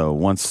season, so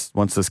once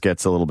this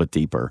gets a little bit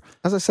deeper,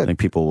 as I said, I think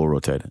people will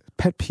rotate it.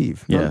 Pet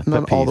peeve, not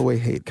peeve. All the way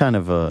hate. Kind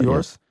of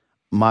yours.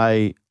 Yeah.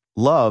 My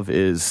love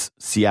is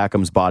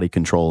Siakam's body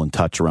control and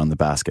touch around the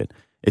basket.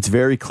 It's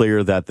very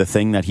clear that the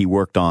thing that he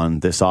worked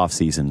on this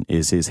offseason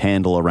is his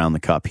handle around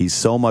the cup. He's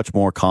so much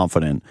more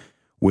confident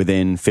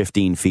within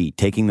 15 feet,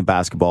 taking the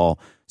basketball,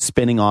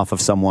 spinning off of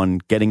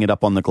someone, getting it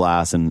up on the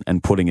glass,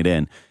 and putting it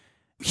in.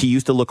 He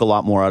used to look a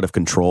lot more out of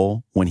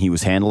control when he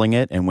was handling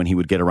it and when he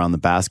would get around the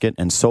basket.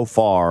 And so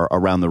far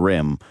around the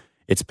rim,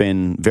 it's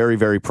been very,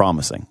 very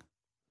promising.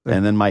 Yeah.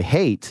 And then my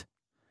hate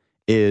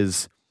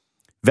is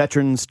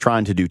veterans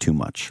trying to do too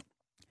much.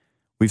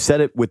 We've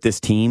said it with this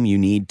team, you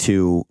need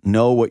to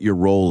know what your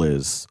role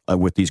is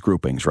with these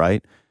groupings,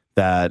 right?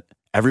 That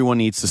everyone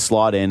needs to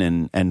slot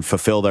in and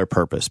fulfill their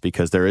purpose,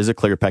 because there is a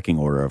clear pecking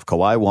order of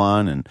Kawhi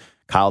 1 and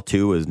Kyle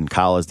 2 and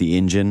Kyle as the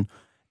engine,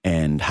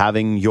 and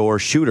having your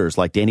shooters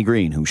like Danny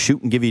Green who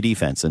shoot and give you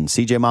defense, and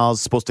CJ Miles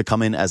is supposed to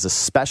come in as a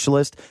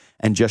specialist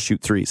and just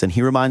shoot threes. And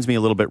he reminds me a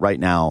little bit right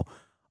now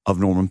of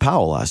Norman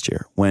Powell last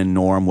year when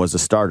Norm was a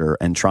starter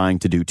and trying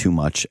to do too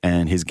much,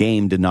 and his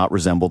game did not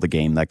resemble the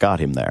game that got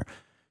him there.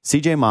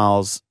 CJ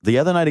Miles, the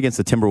other night against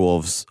the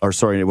Timberwolves,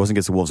 it wasn't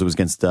against the Wolves, it was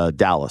against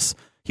Dallas.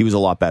 He was a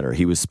lot better.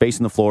 He was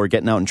spacing the floor,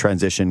 getting out in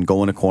transition,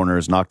 going to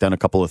corners, knocked down a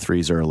couple of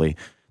threes early.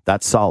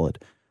 That's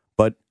solid.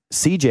 But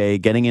CJ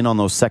getting in on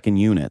those second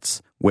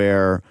units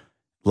where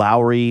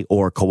Lowry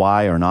or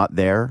Kawhi are not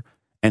there,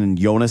 and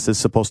Jonas is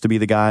supposed to be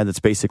the guy that's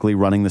basically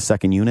running the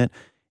second unit,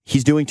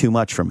 he's doing too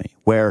much for me,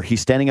 where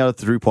he's standing out at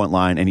the three-point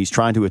line and he's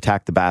trying to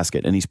attack the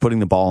basket and he's putting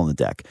the ball on the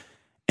deck.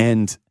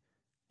 And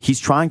he's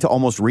trying to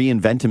almost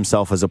reinvent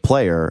himself as a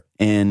player,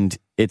 and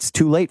it's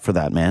too late for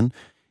that, man.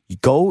 You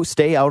go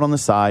stay out on the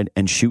side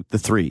and shoot the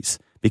threes,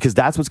 because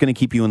that's what's going to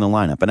keep you in the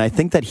lineup. And I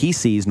think that he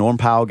sees Norm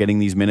Powell getting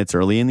these minutes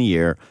early in the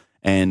year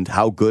and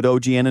how good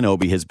OG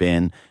Anunoby has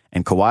been,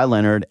 and Kawhi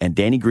Leonard and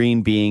Danny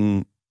Green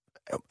being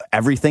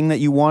everything that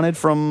you wanted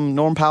from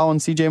Norm Powell and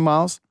CJ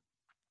Miles,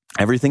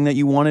 everything that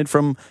you wanted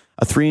from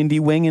a 3-and-D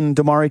wing in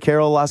Damari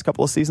Carroll the last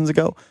couple of seasons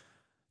ago,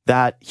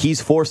 that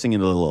he's forcing it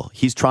a little.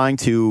 He's trying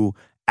to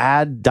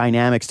add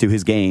dynamics to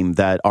his game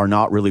that are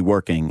not really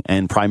working.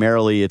 And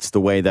primarily it's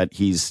the way that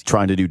he's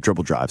trying to do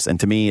dribble drives. And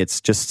to me,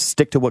 it's just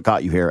stick to what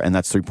got you here, and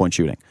that's 3-point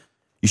shooting.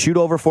 You shoot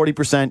over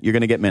 40%, you're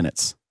going to get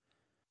minutes.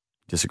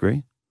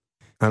 Disagree?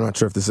 I'm not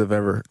sure if this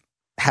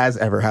has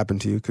ever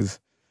happened to you, because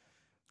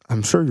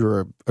I'm sure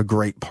you're a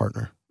great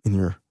partner in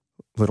your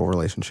little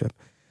relationship.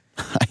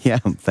 I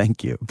am.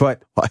 Thank you.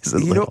 But why is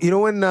it little? You know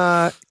when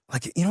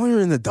you're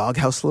in the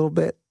doghouse a little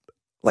bit,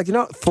 like you're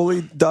not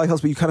fully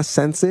doghouse, but you kind of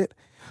sense it.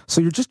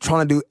 So you're just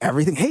trying to do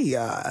everything. Hey,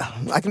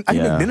 I can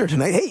make dinner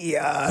tonight.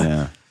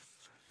 Hey,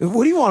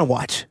 what do you want to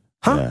watch?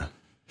 Huh? Yeah.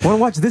 Want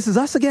to watch This Is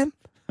Us again?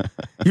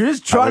 You're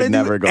just trying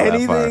to do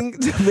anything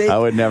to make I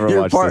would never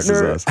your watch This Is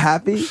partner Us.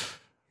 happy.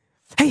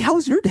 Hey, how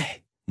was your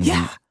day? Mm-hmm.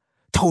 Yeah,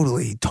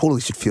 totally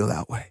should feel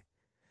that way.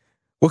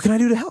 What can I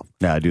do to help?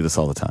 Yeah, I do this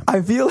all the time.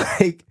 I feel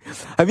like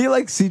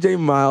CJ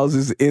Miles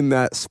is in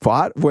that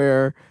spot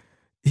where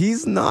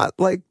he's not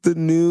like the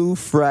new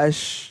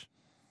fresh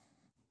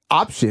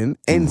option,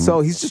 and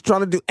so he's just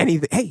trying to do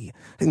anything. Hey,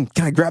 can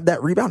I grab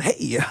that rebound?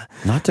 Hey,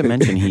 not to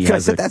mention can I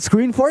set that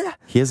screen for you?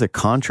 He has a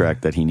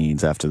contract that he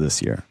needs after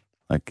this year.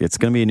 Like, it's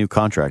going to be a new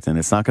contract, and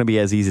it's not going to be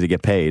as easy to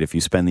get paid if you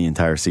spend the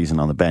entire season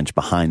on the bench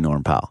behind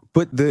Norm Powell.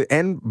 But the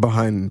end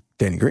behind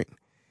Danny Green.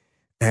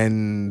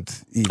 And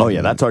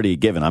that's already a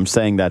given. I'm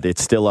saying that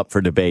it's still up for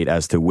debate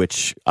as to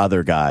which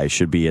other guy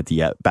should be at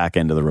the back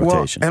end of the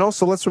rotation. Well, and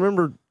also, let's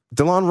remember,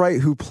 DeLon Wright,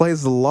 who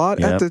plays a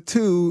lot at the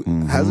 2,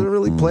 hasn't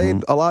really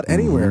played a lot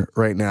anywhere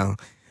right now.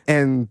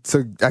 And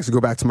to actually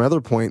go back to my other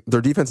point,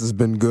 their defense has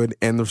been good,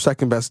 and their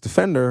second best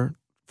defender,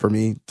 for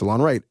me, DeLon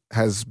Wright,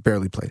 has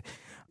barely played.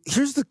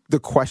 Here's the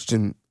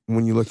question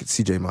when you look at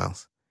CJ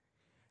Miles.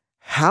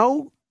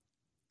 How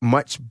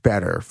much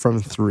better from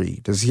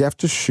 3 does he have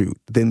to shoot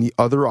than the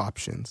other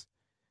options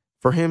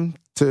for him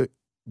to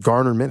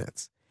garner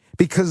minutes?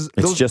 Because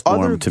those just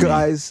other Norm to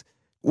guys,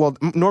 well,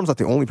 Norm's not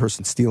the only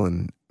person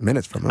stealing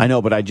minutes from him. I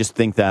know, but I just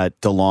think that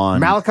DeLon...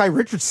 Malachi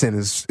Richardson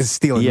is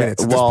stealing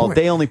minutes at this point.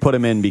 They only put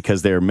him in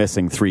because they were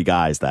missing 3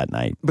 guys that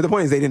night. But the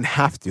point is they didn't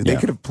have to. They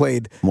could have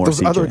played more those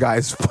CJ. other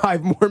guys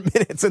 5 more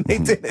minutes, and they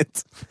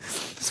didn't.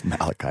 It's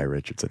Malachi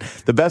Richardson.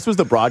 The best was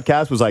the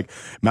broadcast was like,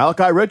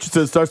 Malachi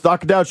Richardson starts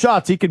knocking down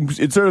shots. He can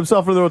insert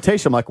himself in the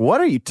rotation. I'm like, what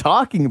are you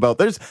talking about?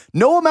 There's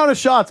no amount of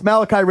shots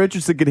Malachi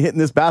Richardson can hit in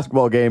this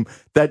basketball game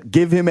that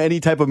give him any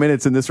type of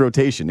minutes in this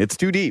rotation. It's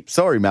too deep.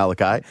 Sorry,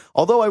 Malachi.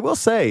 Although I will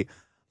say,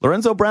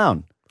 Lorenzo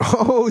Brown.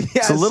 Oh,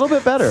 yes. It's a little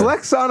bit better.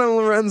 Flex on him,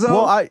 Lorenzo.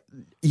 Well, I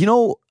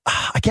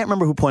can't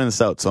remember who pointed this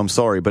out, so I'm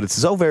sorry, but it's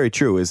so very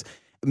true.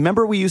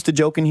 Remember we used to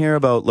joke in here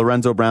about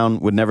Lorenzo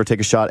Brown would never take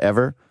a shot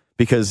ever?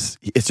 Because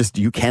it's just,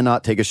 you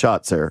cannot take a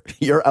shot, sir.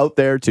 You're out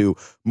there to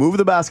move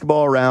the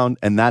basketball around,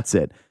 and that's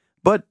it.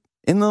 But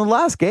in the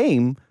last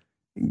game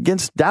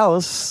against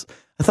Dallas,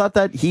 I thought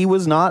that he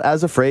was not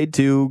as afraid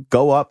to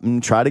go up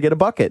and try to get a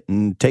bucket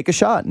and take a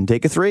shot and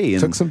take a 3.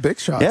 And took some big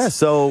shots. Yeah,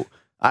 so...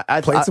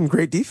 I played some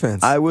great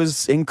defense. I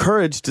was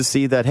encouraged to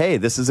see that, hey,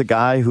 this is a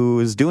guy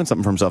who is doing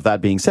something for himself. That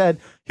being said,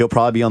 he'll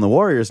probably be on the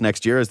Warriors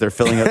next year as they're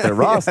filling out their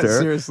roster. Yeah,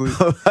 seriously.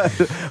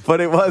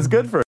 But it was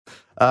good for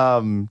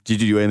him.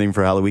 Did you do anything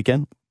for Halloween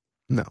weekend?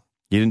 No.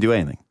 You didn't do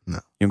anything? No.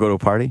 You didn't go to a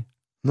party?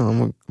 No,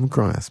 I'm a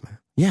grown-ass man.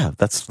 Yeah,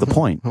 that's the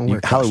point.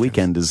 Halloween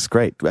weekend is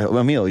great.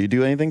 Emil, you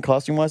do anything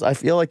costume-wise? I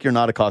feel like you're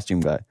not a costume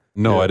guy.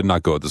 No, I did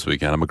not go out this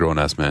weekend. I'm a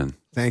grown-ass man.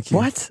 Thank you.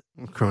 What?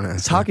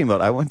 Grown-ass Talking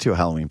about, I went to a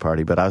Halloween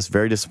party, but I was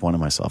very disappointed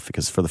in myself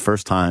because for the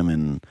first time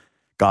in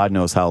God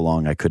knows how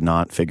long, I could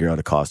not figure out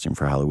a costume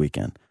for Halloween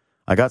weekend.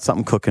 I got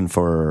something cooking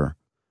for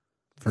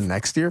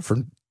next year, for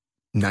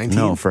 19?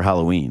 No, for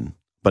Halloween.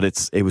 But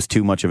it was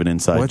too much of an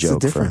inside What's joke.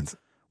 What's the difference?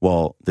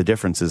 Well, the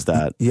difference is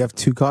that you have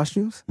 2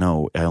 costumes?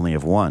 No, I only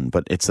have one.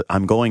 But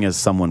I'm going as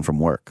someone from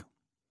work.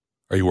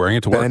 Are you wearing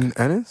it to work? Ben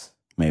Ennis?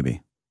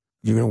 Maybe.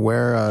 You're going to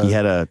wear he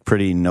had a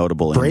pretty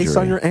notable brace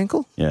injury. on your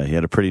ankle? Yeah, he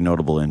had a pretty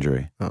notable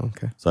injury. Oh,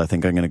 okay. So I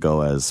think I'm going to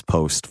go as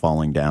post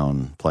falling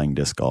down playing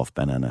disc golf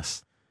Ben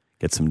Ennis.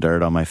 Get some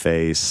dirt on my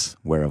face,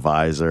 wear a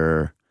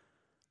visor,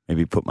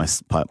 maybe put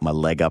my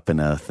leg up in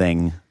a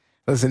thing.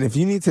 Listen, if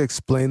you need to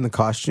explain the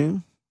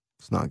costume,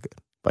 it's not good.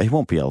 But he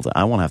won't be able to.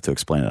 I won't have to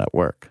explain it at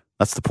work.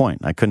 That's the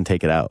point. I couldn't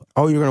take it out.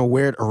 Oh, you're going to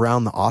wear it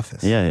around the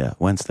office? Yeah,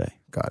 Wednesday.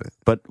 Got it.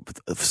 But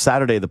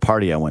Saturday, the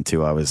party I went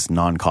to, I was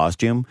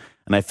non-costume,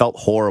 and I felt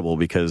horrible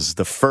because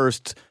the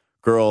first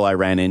girl I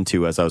ran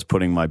into as I was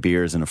putting my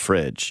beers in a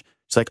fridge,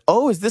 she's like,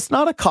 "Oh, is this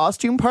not a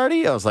costume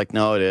party?" I was like,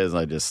 "No, it is."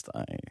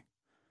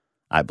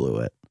 I blew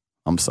it.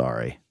 I'm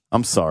sorry.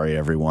 I'm sorry,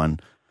 everyone.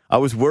 I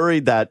was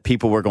worried that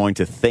people were going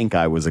to think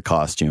I was a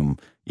costume,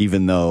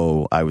 even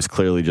though I was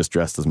clearly just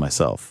dressed as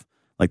myself.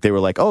 Like they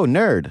were like, "Oh,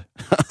 nerd."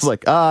 I was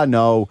like,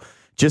 no.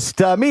 Just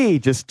me,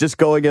 just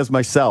going as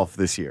myself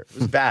this year. It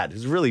was bad. It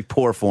was really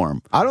poor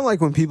form. I don't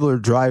like when people are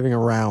driving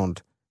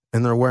around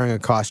and they're wearing a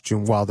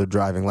costume while they're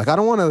driving. Like I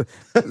don't want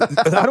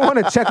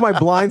to check my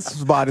blind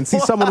spot and see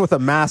someone with a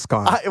mask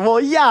on.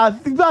 Yeah,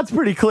 that's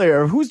pretty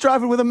clear. Who's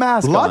driving with a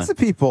mask on? Lots of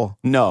people.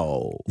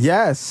 No.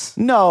 Yes.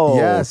 No.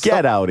 Yes.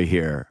 Get out of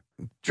here.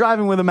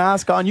 Driving with a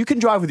mask on? You can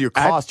drive with your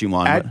costume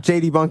on. At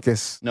JD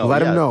Bunkis. No,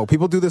 let him know.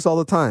 People do this all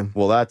the time.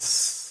 Well,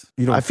 that's...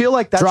 I feel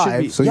like that drive,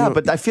 should be... so yeah,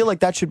 but I feel like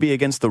that should be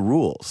against the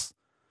rules.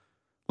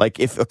 Like,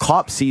 if a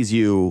cop sees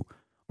you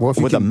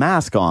with a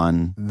mask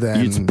on,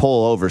 then you'd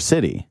pull over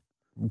city.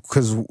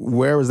 Because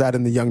where was that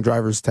in the young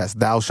driver's test?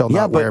 Thou shalt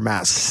not wear a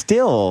mask.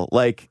 Still,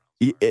 like,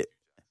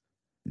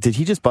 did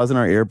he just buzz in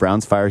our ear?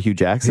 Browns fire Hugh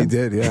Jackson? He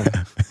did, yeah.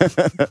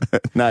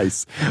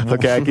 Nice.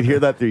 Okay, I could hear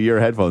that through your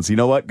headphones. You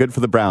know what? Good for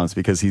the Browns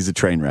because he's a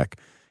train wreck.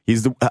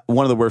 He's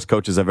one of the worst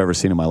coaches I've ever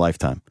seen in my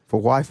lifetime. But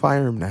why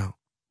fire him now?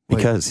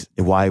 Because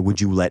why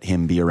would you let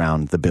him be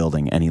around the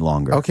building any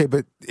longer? Okay,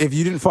 but if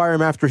you didn't fire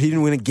him after he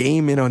didn't win a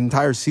game in an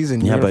entire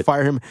season, you're going to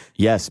fire him.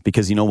 Yes,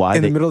 because you know why?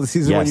 In the middle of the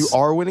season when you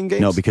are winning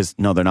games?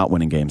 No, they're not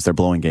winning games. They're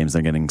blowing games.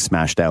 They're getting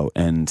smashed out.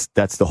 And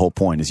that's the whole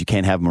point is you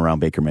can't have him around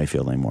Baker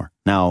Mayfield anymore.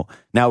 Now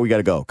we got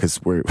to go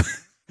because we're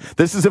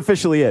this is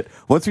officially it.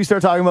 Once we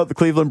start talking about the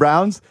Cleveland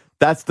Browns,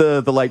 that's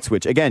the light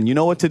switch. Again, you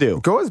know what to do.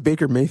 Go as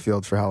Baker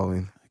Mayfield for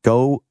Halloween.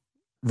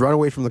 Run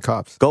away from the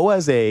cops. Go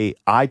as a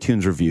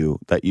iTunes review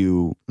that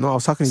you I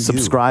was talking to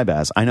subscribe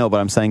as. I know, but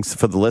I'm saying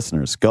for the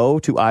listeners, go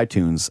to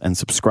iTunes and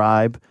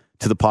subscribe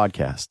to the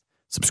podcast.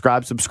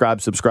 Subscribe.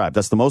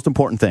 That's the most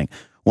important thing.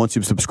 Once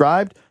you've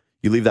subscribed,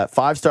 you leave that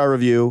 5-star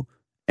review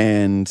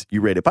and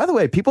you rate it. By the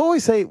way, people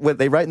always say what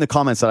they write in the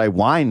comments that I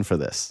whine for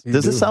this.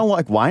 Does this sound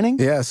like whining?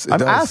 Yes,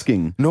 I'm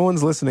asking. No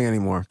one's listening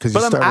anymore.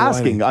 But I'm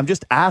asking. Whining. I'm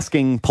just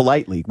asking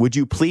politely. Would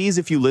you please,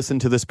 if you listen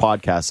to this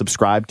podcast,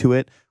 subscribe to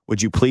it?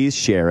 Would you please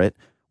share it?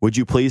 Would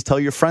you please tell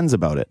your friends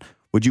about it?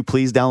 Would you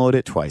please download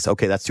it twice?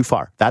 Okay, that's too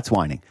far. That's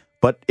whining.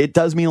 But it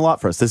does mean a lot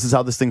for us. This is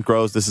how this thing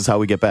grows. This is how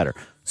we get better.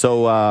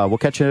 So we'll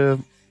catch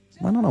you,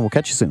 we'll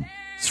catch you soon.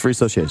 It's free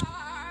association.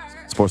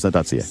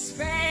 Sportsnet.ca.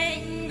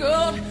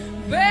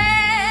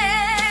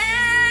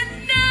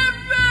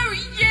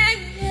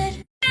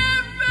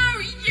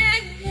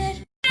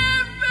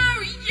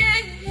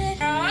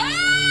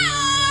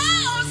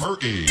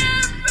 Murky.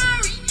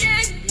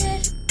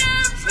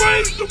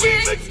 Swing the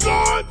remix,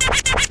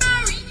 Lord.